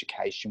in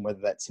education,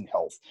 whether that's in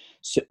health.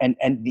 So, and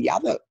the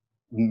other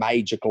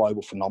major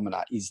global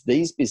phenomena is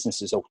these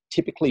businesses are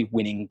typically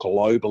winning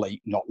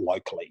globally, not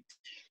locally.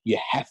 You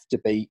have to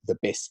be the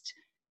best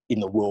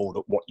in the world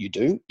at what you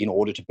do in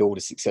order to build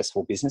a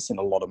successful business in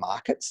a lot of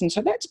markets. And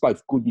so that's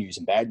both good news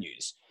and bad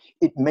news.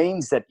 It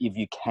means that if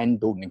you can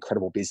build an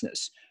incredible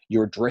business,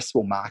 your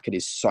addressable market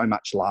is so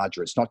much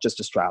larger. It's not just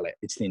Australia,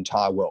 it's the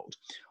entire world.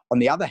 On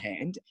the other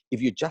hand,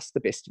 if you're just the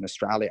best in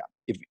Australia,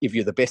 if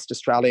you're the best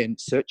Australian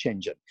search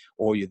engine,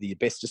 or you're the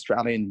best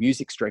Australian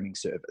music streaming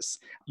service,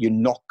 you're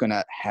not going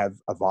to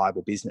have a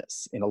viable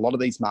business. In a lot of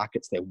these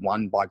markets, they're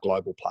won by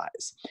global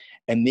players.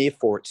 And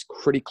therefore, it's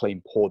critically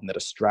important that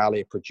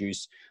Australia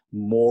produce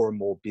more and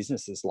more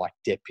businesses like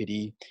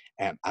Deputy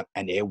and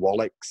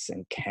Airwallex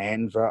and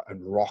Canva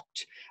and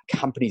Rocked,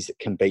 companies that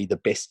can be the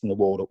best in the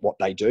world at what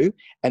they do.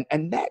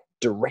 And that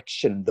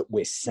direction that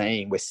we're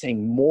seeing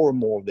more and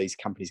more of these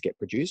companies get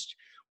produced.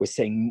 We're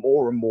seeing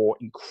more and more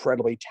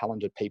incredibly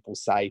talented people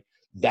say,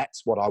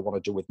 that's what I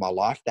want to do with my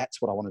life.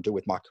 That's what I want to do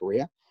with my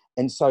career.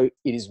 And so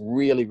it is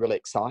really, really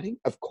exciting.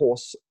 Of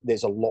course,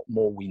 there's a lot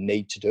more we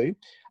need to do.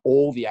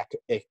 All the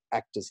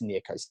actors in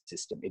the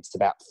ecosystem. It's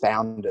about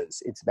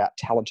founders. It's about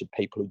talented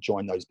people who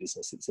join those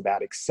businesses. It's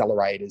about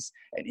accelerators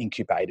and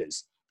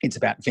incubators. It's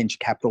about venture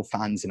capital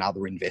funds and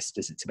other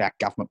investors. It's about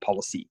government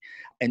policy.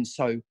 And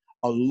so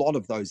a lot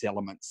of those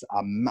elements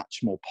are much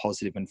more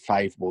positive and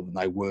favourable than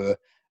they were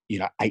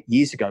 8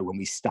 years ago when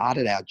we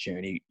started our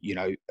journey,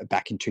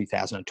 back in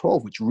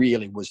 2012, which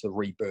really was the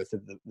rebirth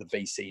of the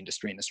VC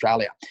industry in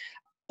Australia.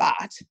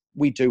 But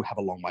we do have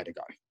a long way to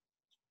go.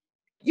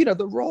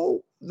 The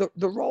role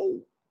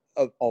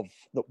of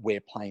that we're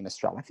playing in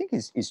Australia, I think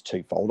is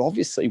twofold.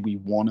 Obviously, we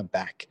want to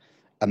back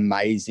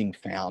amazing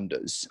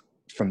founders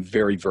from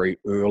very, very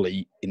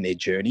early in their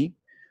journey.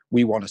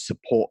 We want to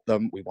support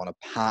them. We want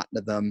to partner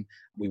them.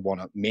 We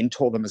want to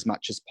mentor them as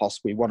much as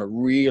possible. We want to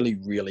really,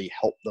 really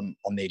help them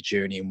on their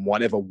journey in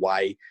whatever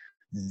way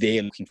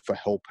they're looking for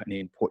help and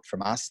input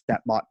from us.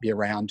 That might be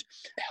around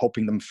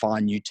helping them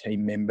find new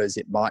team members.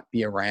 It might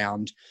be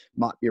around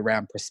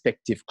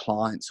prospective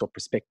clients or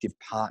prospective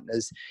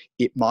partners.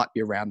 It might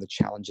be around the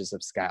challenges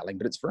of scaling,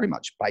 but it's very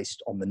much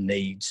based on the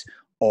needs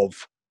of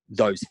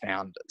those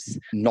founders,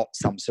 not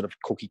some sort of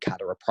cookie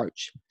cutter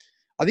approach.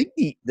 I think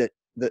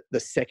the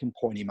second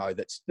point, Imo,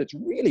 that's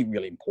really,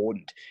 really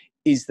important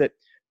is that,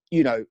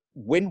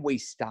 when we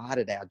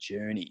started our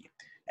journey,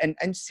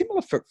 and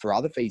similar for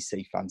other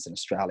VC funds in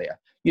Australia,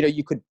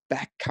 you could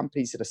back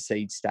companies at a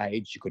seed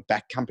stage, you could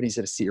back companies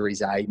at a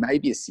Series A,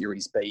 maybe a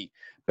Series B,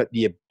 but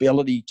the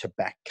ability to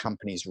back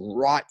companies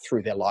right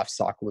through their life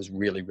cycle was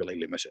really, really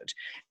limited.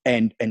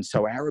 And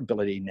so our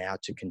ability now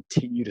to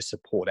continue to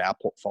support our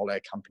portfolio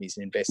companies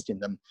and invest in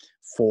them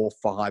 4,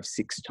 5,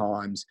 6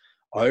 times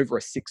over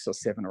a 6 or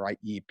 7 or 8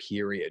 year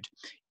period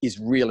is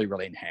really,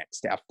 really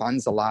enhanced. Our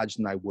funds are larger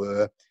than they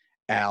were.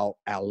 Our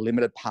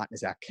limited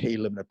partners, our key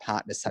limited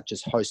partners such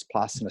as Host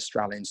Plus and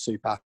Australian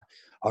Super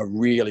are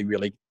really,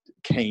 really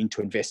keen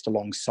to invest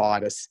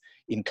alongside us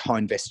in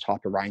co-invest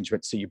type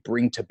arrangements. So you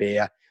bring to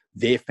bear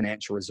their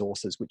financial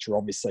resources, which are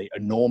obviously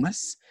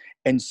enormous.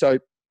 And so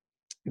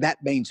that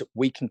means that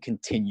we can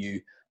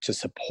continue to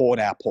support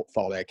our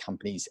portfolio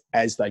companies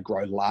as they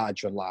grow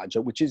larger and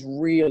larger, which is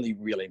really,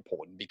 really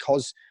important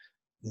because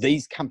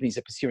these companies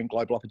are pursuing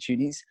global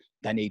opportunities.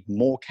 They need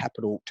more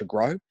capital to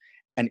grow.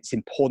 And it's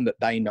important that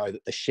they know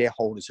that the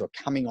shareholders who are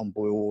coming on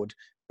board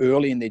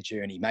early in their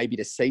journey, maybe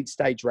the seed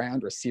stage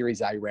round or a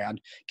Series A round,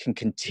 can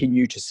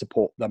continue to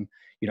support them,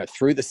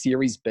 through the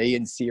Series B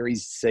and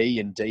Series C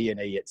and D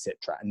and E,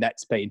 etc. And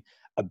that's been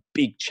a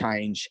big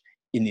change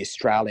in the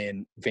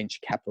Australian venture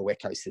capital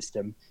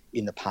ecosystem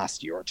in the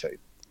past year or two.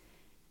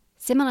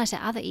 Similar to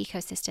other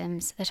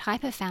ecosystems, the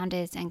type of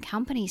founders and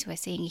companies we're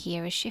seeing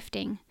here is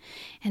shifting,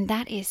 and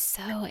that is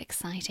so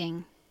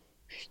exciting.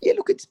 Yeah,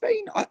 look, it's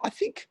been, I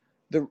think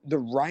the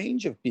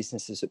range of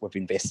businesses that we've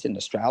invested in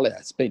Australia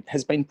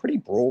has been pretty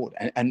broad,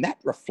 and that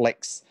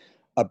reflects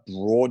a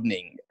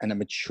broadening and a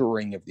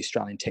maturing of the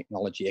Australian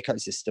technology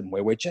ecosystem,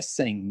 where we're just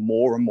seeing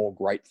more and more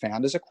great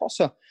founders across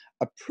a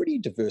pretty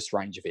diverse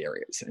range of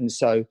areas. And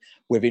so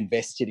we've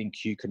invested in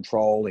Q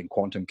Control, in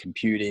quantum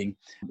computing,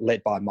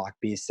 led by Mike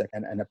Bierce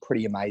and a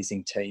pretty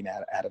amazing team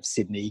out of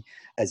Sydney,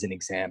 as an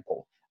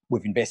example.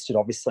 We've invested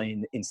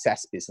obviously in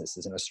SaaS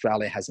businesses, and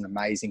Australia has an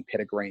amazing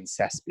pedigree in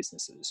SaaS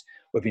businesses.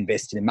 We've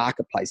invested in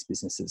marketplace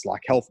businesses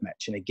like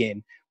HealthMatch. And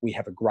again, we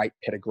have a great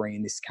pedigree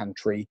in this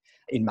country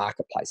in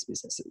marketplace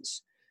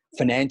businesses.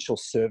 Financial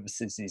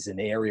services is an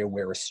area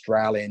where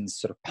Australians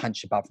sort of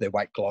punch above their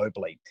weight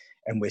globally.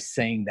 And we're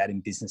seeing that in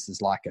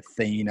businesses like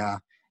Athena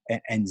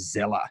and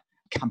Zeller,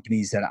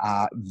 companies that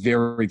are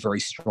very, very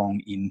strong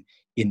in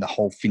the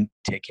whole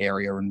fintech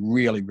area and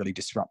really, really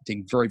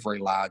disrupting very, very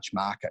large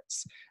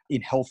markets.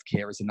 In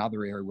healthcare is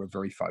another area we're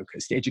very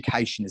focused.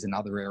 Education is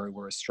another area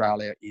where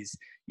Australia is,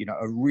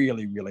 a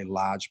really, really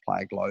large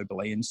player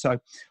globally. And so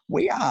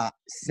we are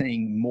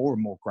seeing more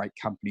and more great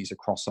companies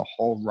across a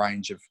whole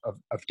range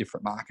of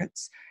different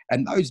markets.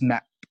 And those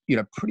map,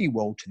 pretty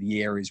well to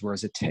the areas where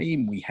as a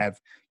team we have,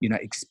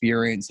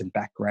 experience and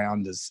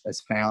background as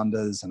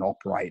founders and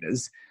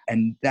operators.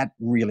 And that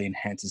really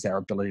enhances our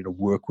ability to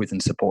work with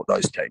and support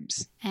those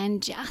teams.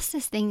 And just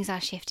as things are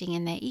shifting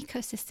in their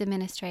ecosystem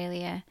in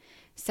Australia,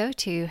 so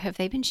too have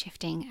they been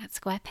shifting at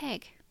Square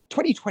Peg.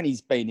 2020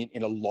 has been,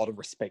 in a lot of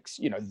respects,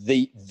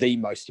 the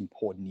most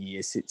important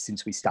year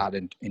since we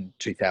started in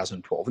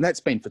 2012. And that's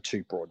been for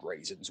two broad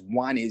reasons.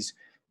 One is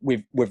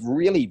we've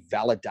really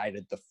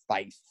validated the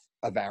faith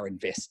of our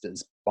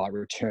investors by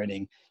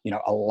returning,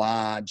 a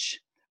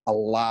large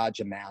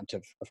amount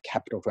of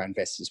capital to our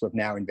investors. We've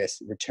now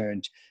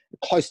returned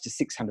close to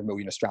 600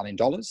 million Australian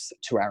dollars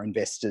to our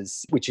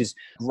investors, which is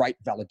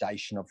great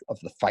validation of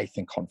the faith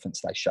and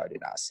confidence they showed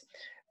in us.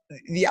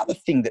 The other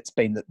thing that's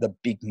been the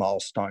big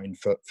milestone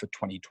for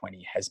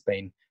 2020 has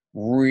been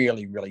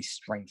really, really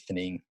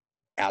strengthening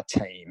our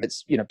team.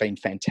 It's been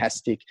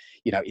fantastic,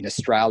 in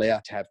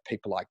Australia to have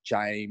people like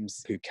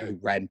James, who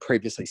ran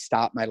previously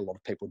StartMate. A lot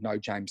of people know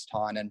James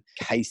Tynan.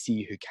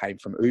 Casey, who came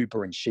from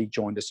Uber, and she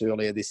joined us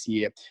earlier this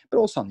year. But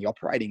also on the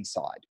operating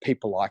side,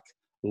 people like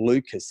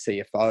Luke as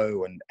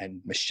CFO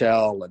and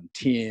Michelle and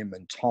Tim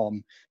and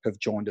Tom have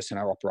joined us in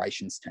our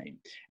operations team.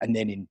 And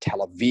then in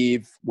Tel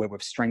Aviv, where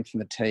we've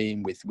strengthened the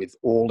team with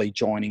Orly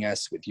joining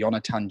us, with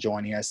Jonathan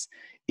joining us.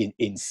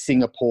 In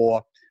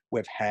Singapore,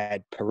 we've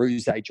had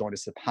Peruse join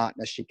us as a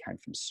partner. She came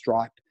from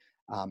Stripe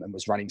and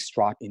was running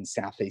Stripe in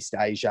Southeast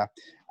Asia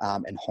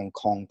and Hong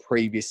Kong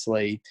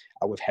previously.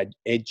 We've had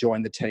Ed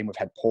join the team. We've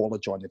had Paula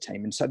join the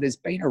team. And so there's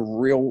been a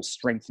real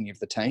strengthening of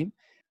the team.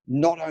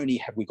 Not only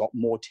have we got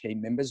more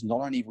team members,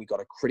 not only have we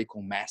got a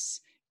critical mass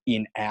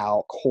in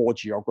our core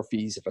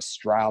geographies of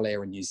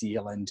Australia and New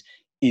Zealand,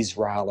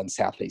 Israel and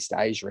Southeast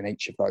Asia in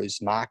each of those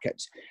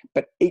markets,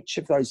 but each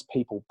of those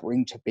people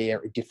bring to bear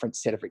a different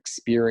set of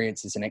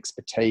experiences and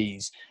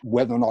expertise,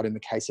 whether or not in the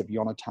case of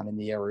Jonathan in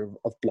the area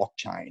of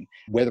blockchain,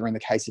 whether in the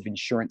case of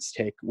insurance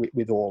tech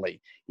with Orly,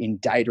 in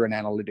data and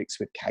analytics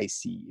with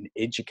Casey,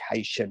 in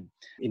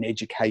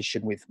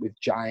education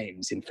with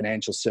James, in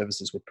financial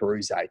services with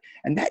Peruse.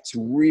 And that's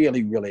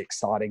really, really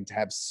exciting to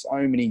have so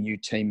many new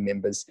team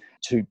members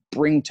to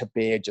bring to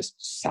bear just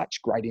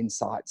such great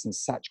insights and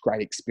such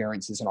great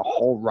experiences in a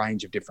whole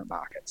range of different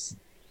markets.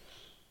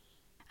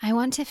 I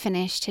want to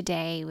finish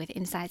today with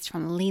insights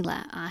from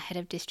Leela, our head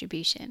of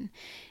distribution.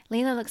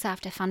 Leela looks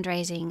after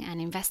fundraising and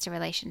investor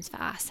relations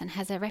for us and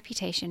has a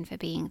reputation for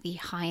being the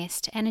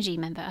highest energy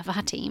member of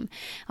our team,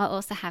 while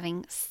also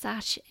having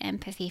such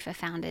empathy for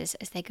founders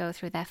as they go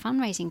through their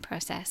fundraising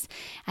process,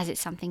 as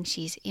it's something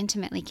she's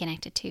intimately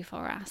connected to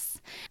for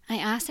us. I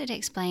asked her to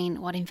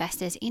explain what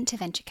investors into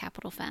venture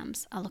capital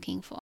firms are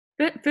looking for.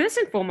 First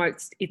and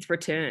foremost, it's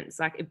returns.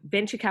 Like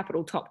venture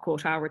capital top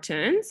quartile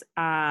returns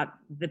are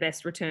the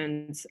best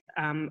returns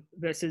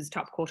versus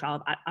top quartile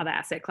of other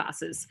asset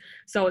classes.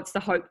 So it's the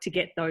hope to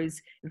get those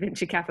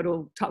venture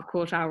capital top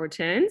quartile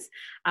returns,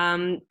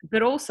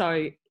 but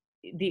also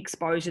the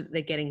exposure that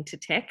they're getting to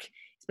tech.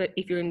 But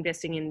if you're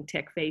investing in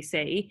tech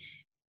VC,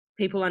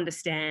 people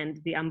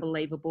understand the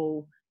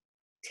unbelievable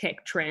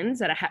tech trends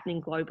that are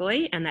happening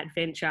globally, and that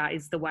venture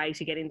is the way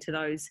to get into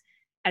those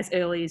as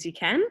early as you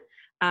can.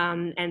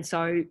 And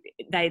so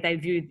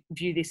they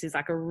view this as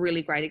like a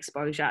really great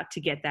exposure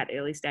to get that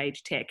early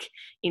stage tech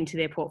into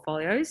their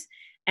portfolios.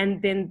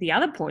 And then the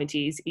other point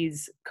is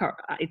it's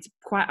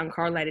quite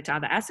uncorrelated to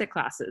other asset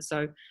classes.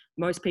 So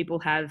most people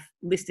have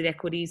listed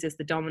equities as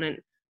the dominant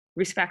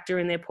risk factor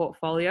in their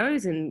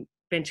portfolios, and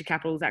venture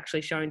capital is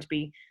actually shown to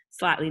be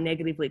slightly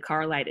negatively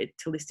correlated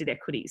to listed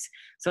equities.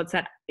 So it's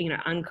that,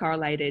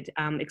 uncorrelated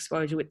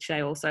exposure, which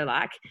they also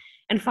like.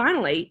 And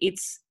finally,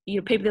 it's,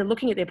 people that are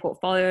looking at their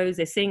portfolios,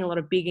 they're seeing a lot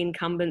of big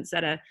incumbents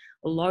that are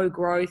low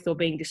growth or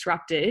being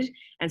disrupted.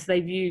 And so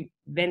they view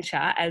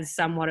venture as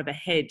somewhat of a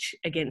hedge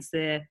against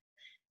the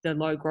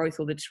low growth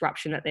or the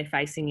disruption that they're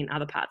facing in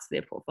other parts of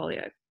their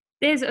portfolio.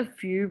 There's a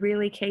few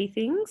really key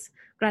things,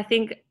 but I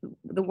think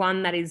the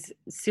one that is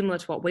similar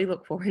to what we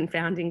look for in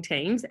founding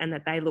teams and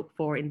that they look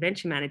for in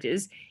venture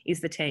managers is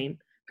the team.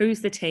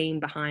 Who's the team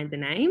behind the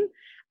name?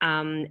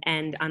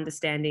 And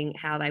understanding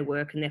how they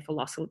work and their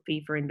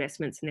philosophy for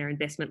investments and their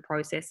investment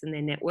process and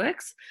their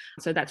networks.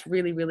 So that's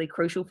really, really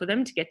crucial for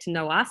them to get to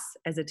know us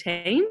as a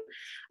team.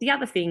 The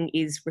other thing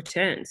is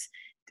returns,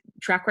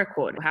 track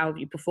record. How have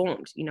you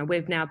performed?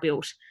 We've now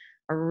built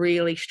a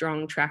really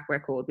strong track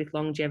record with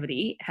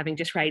longevity, having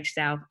just raised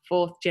our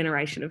 4th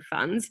generation of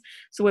funds.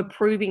 So we're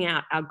proving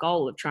out our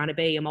goal of trying to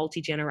be a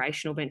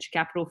multi-generational venture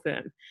capital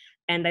firm.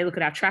 And they look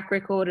at our track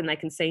record and they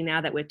can see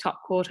now that we're top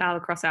quartile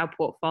across our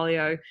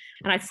portfolio.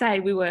 And I'd say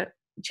we were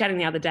chatting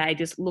the other day,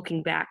 just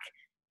looking back,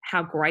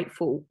 how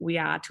grateful we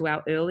are to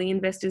our early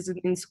investors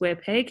in Square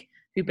Peg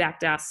who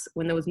backed us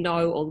when there was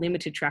no or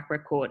limited track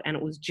record, and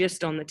it was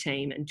just on the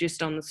team and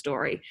just on the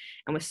story.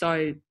 And we're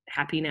so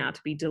happy now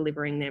to be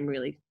delivering them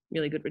really,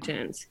 really good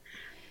returns.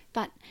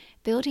 But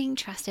building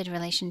trusted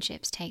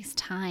relationships takes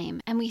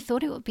time, and we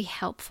thought it would be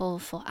helpful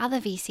for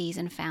other VCs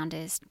and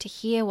founders to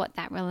hear what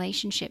that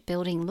relationship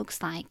building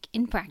looks like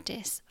in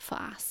practice for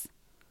us.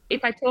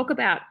 If I talk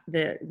about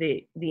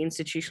the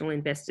institutional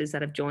investors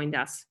that have joined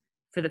us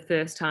for the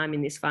first time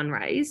in this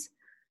fundraise,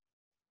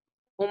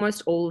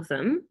 almost all of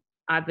them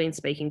I've been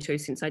speaking to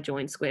since I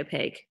joined Square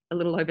Peg a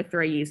little over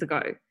 3 years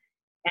ago.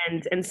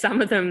 And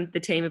some of them the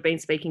team have been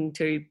speaking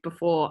to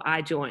before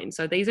I joined.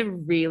 So these are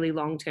really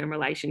long-term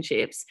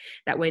relationships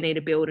that we need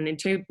to build. And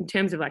in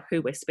terms of like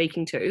who we're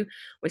speaking to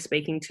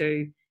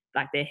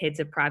like their heads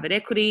of private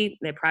equity,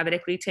 their private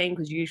equity team,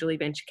 because usually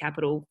venture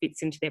capital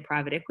fits into their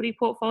private equity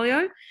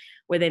portfolio.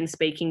 We're then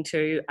speaking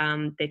to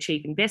their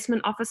chief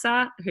investment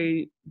officer,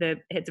 who the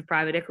heads of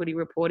private equity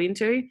report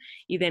into.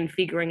 You're then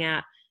figuring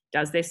out,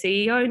 does their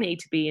CEO need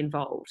to be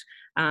involved?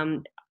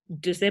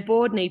 Does their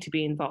board need to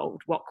be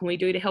involved? What can we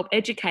do to help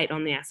educate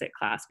on the asset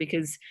class?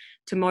 Because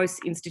to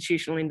most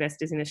institutional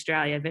investors in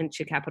Australia,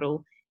 venture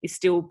capital is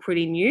still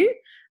pretty new,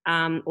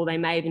 or they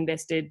may have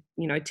invested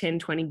 10,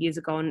 20 years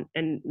ago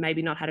and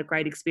maybe not had a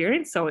great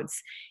experience. So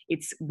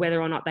it's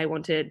whether or not they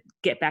want to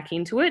get back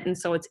into it. And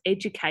so it's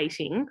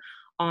educating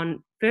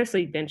on,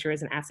 firstly, venture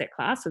as an asset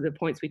class. So the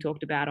points we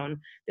talked about on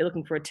they're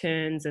looking for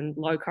returns and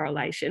low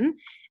correlation.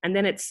 And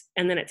then it's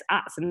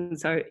us. And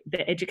so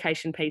the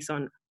education piece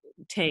on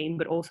team,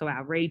 but also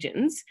our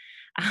regions.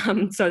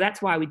 So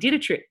that's why we did a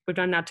trip. We've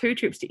done now 2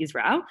 trips to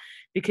Israel,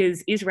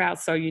 because Israel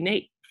is so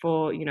unique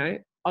for,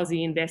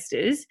 Aussie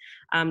investors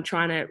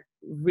trying to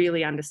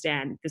really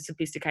understand the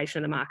sophistication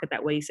of the market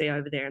that we see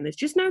over there. And there's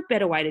just no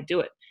better way to do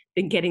it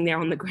than getting there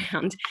on the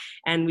ground.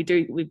 And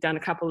we've done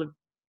a couple of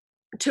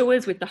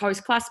tours with the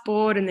host class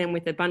board and then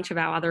with a bunch of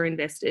our other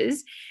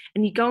investors.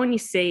 And you go and you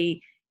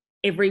see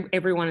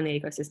everyone in the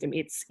ecosystem.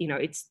 It's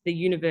the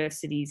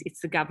universities,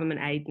 it's the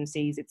government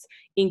agencies, it's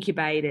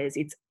incubators,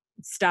 it's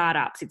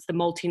startups, it's the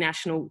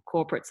multinational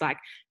corporates like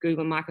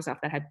Google and Microsoft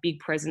that have big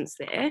presence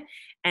there.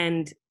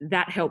 And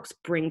that helps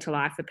bring to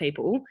life for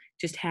people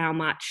just how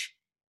much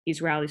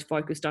Israel is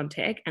focused on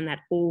tech, and that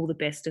all the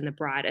best and the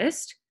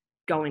brightest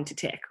go into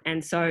tech.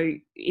 And so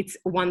it's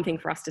one thing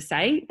for us to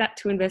say that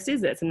to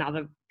investors, that's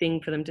another thing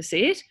for them to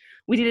see it.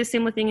 We did a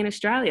similar thing in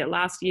Australia.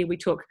 Last year, we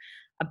took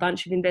a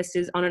bunch of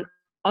investors on an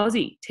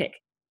Aussie tech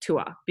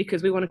tour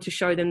because we wanted to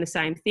show them the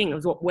same thing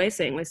as what we're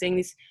seeing. We're seeing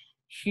this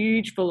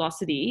huge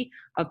velocity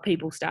of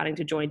people starting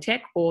to join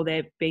tech, or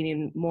they've been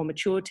in more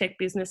mature tech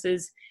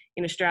businesses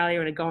in Australia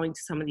and are going to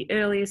some of the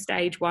earlier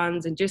stage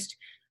ones, and just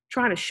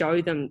trying to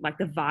show them like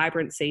the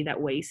vibrancy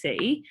that we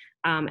see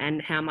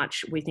and how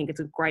much we think it's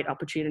a great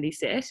opportunity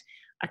set.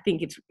 I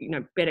think it's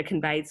better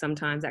conveyed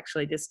sometimes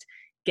actually just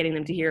getting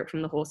them to hear it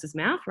from the horse's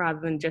mouth rather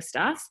than just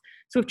us.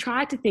 So we've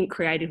tried to think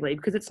creatively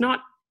because it's not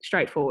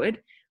straightforward.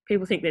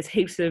 People think there's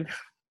heaps of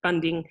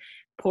funding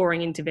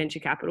pouring into venture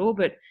capital,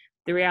 but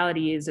the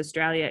reality is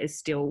Australia is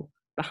still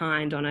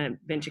behind on a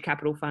venture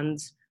capital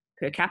funds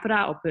per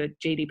capita or per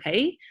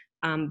GDP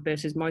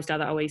versus most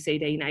other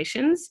OECD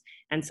nations.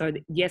 And so,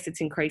 yes, it's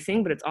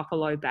increasing, but it's off a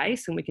low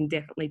base, and we can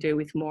definitely do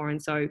with more.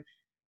 And so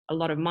a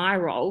lot of my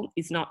role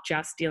is not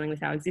just dealing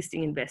with our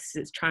existing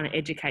investors, it's trying to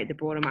educate the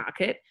broader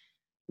market.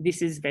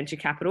 This is venture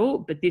capital,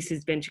 but this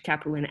is venture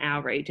capital in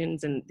our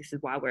regions, and this is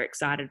why we're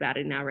excited about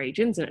it in our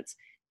regions. And it's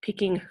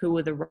picking who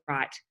are the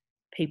right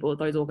people at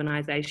those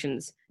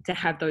organisations to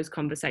have those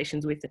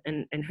conversations with,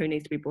 and who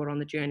needs to be brought on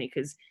the journey,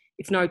 because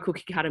it's no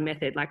cookie cutter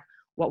method. Like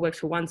what works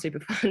for one super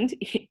fund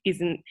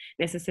isn't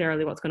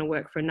necessarily what's going to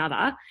work for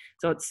another.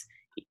 So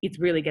it's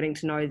really getting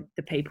to know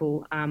the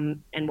people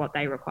and what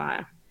they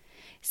require.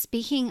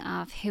 Speaking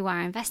of who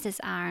our investors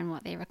are and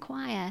what they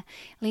require,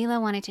 Leela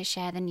wanted to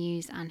share the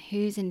news on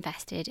who's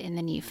invested in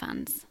the new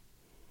funds.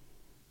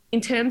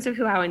 In terms of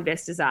who our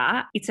investors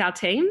are, it's our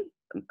team.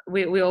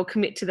 We all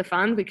commit to the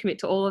fund. We commit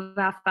to all of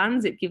our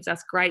funds. It gives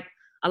us great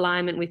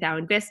alignment with our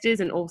investors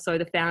and also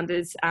the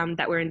founders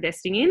that we're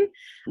investing in.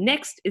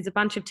 Next is a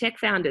bunch of tech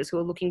founders who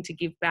are looking to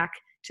give back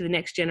to the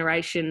next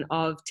generation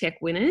of tech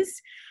winners.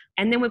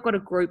 And then we've got a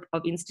group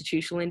of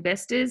institutional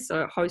investors.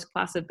 So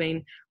Hostplus have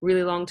been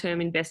really long-term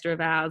investor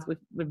of ours.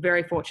 We're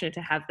very fortunate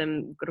to have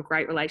them. We've got a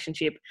great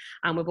relationship.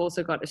 We've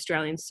also got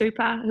Australian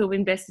Super who have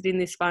invested in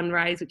this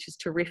fundraise, which is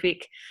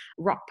terrific.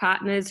 Rock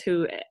Partners,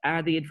 who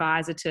are the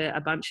advisor to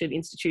a bunch of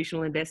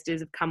institutional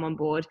investors, have come on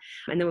board.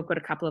 And then we've got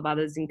a couple of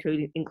others,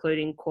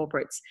 including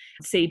corporates.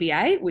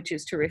 CBA, which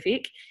is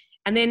terrific.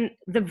 And then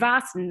the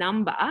vast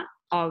number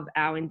of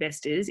our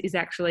investors is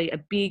actually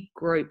a big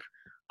group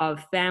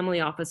of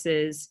family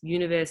offices,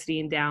 university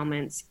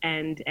endowments,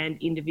 and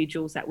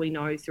individuals that we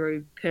know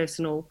through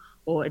personal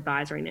or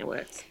advisory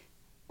networks.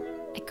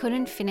 I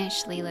couldn't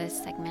finish Leela's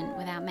segment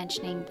without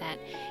mentioning that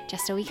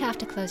just a week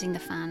after closing the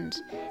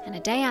fund and a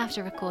day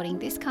after recording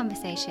this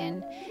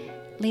conversation,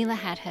 Leela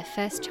had her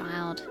first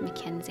child,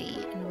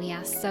 Mackenzie, and we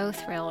are so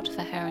thrilled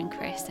for her and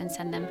Chris and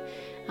send them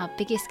our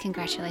biggest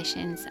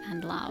congratulations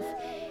and love.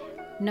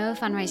 No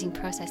fundraising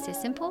process is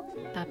simple,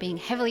 but being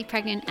heavily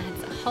pregnant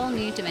adds a whole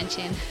new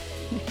dimension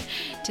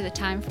to the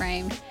time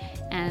frame,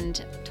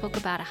 and talk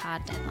about a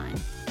hard deadline.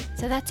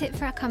 So that's it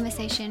for our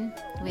conversation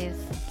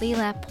with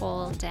Leela,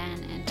 Paul,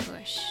 Dan and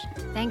Tush.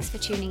 Thanks for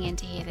tuning in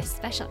to hear this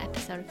special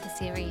episode of the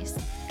series.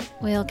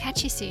 We'll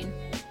catch you soon.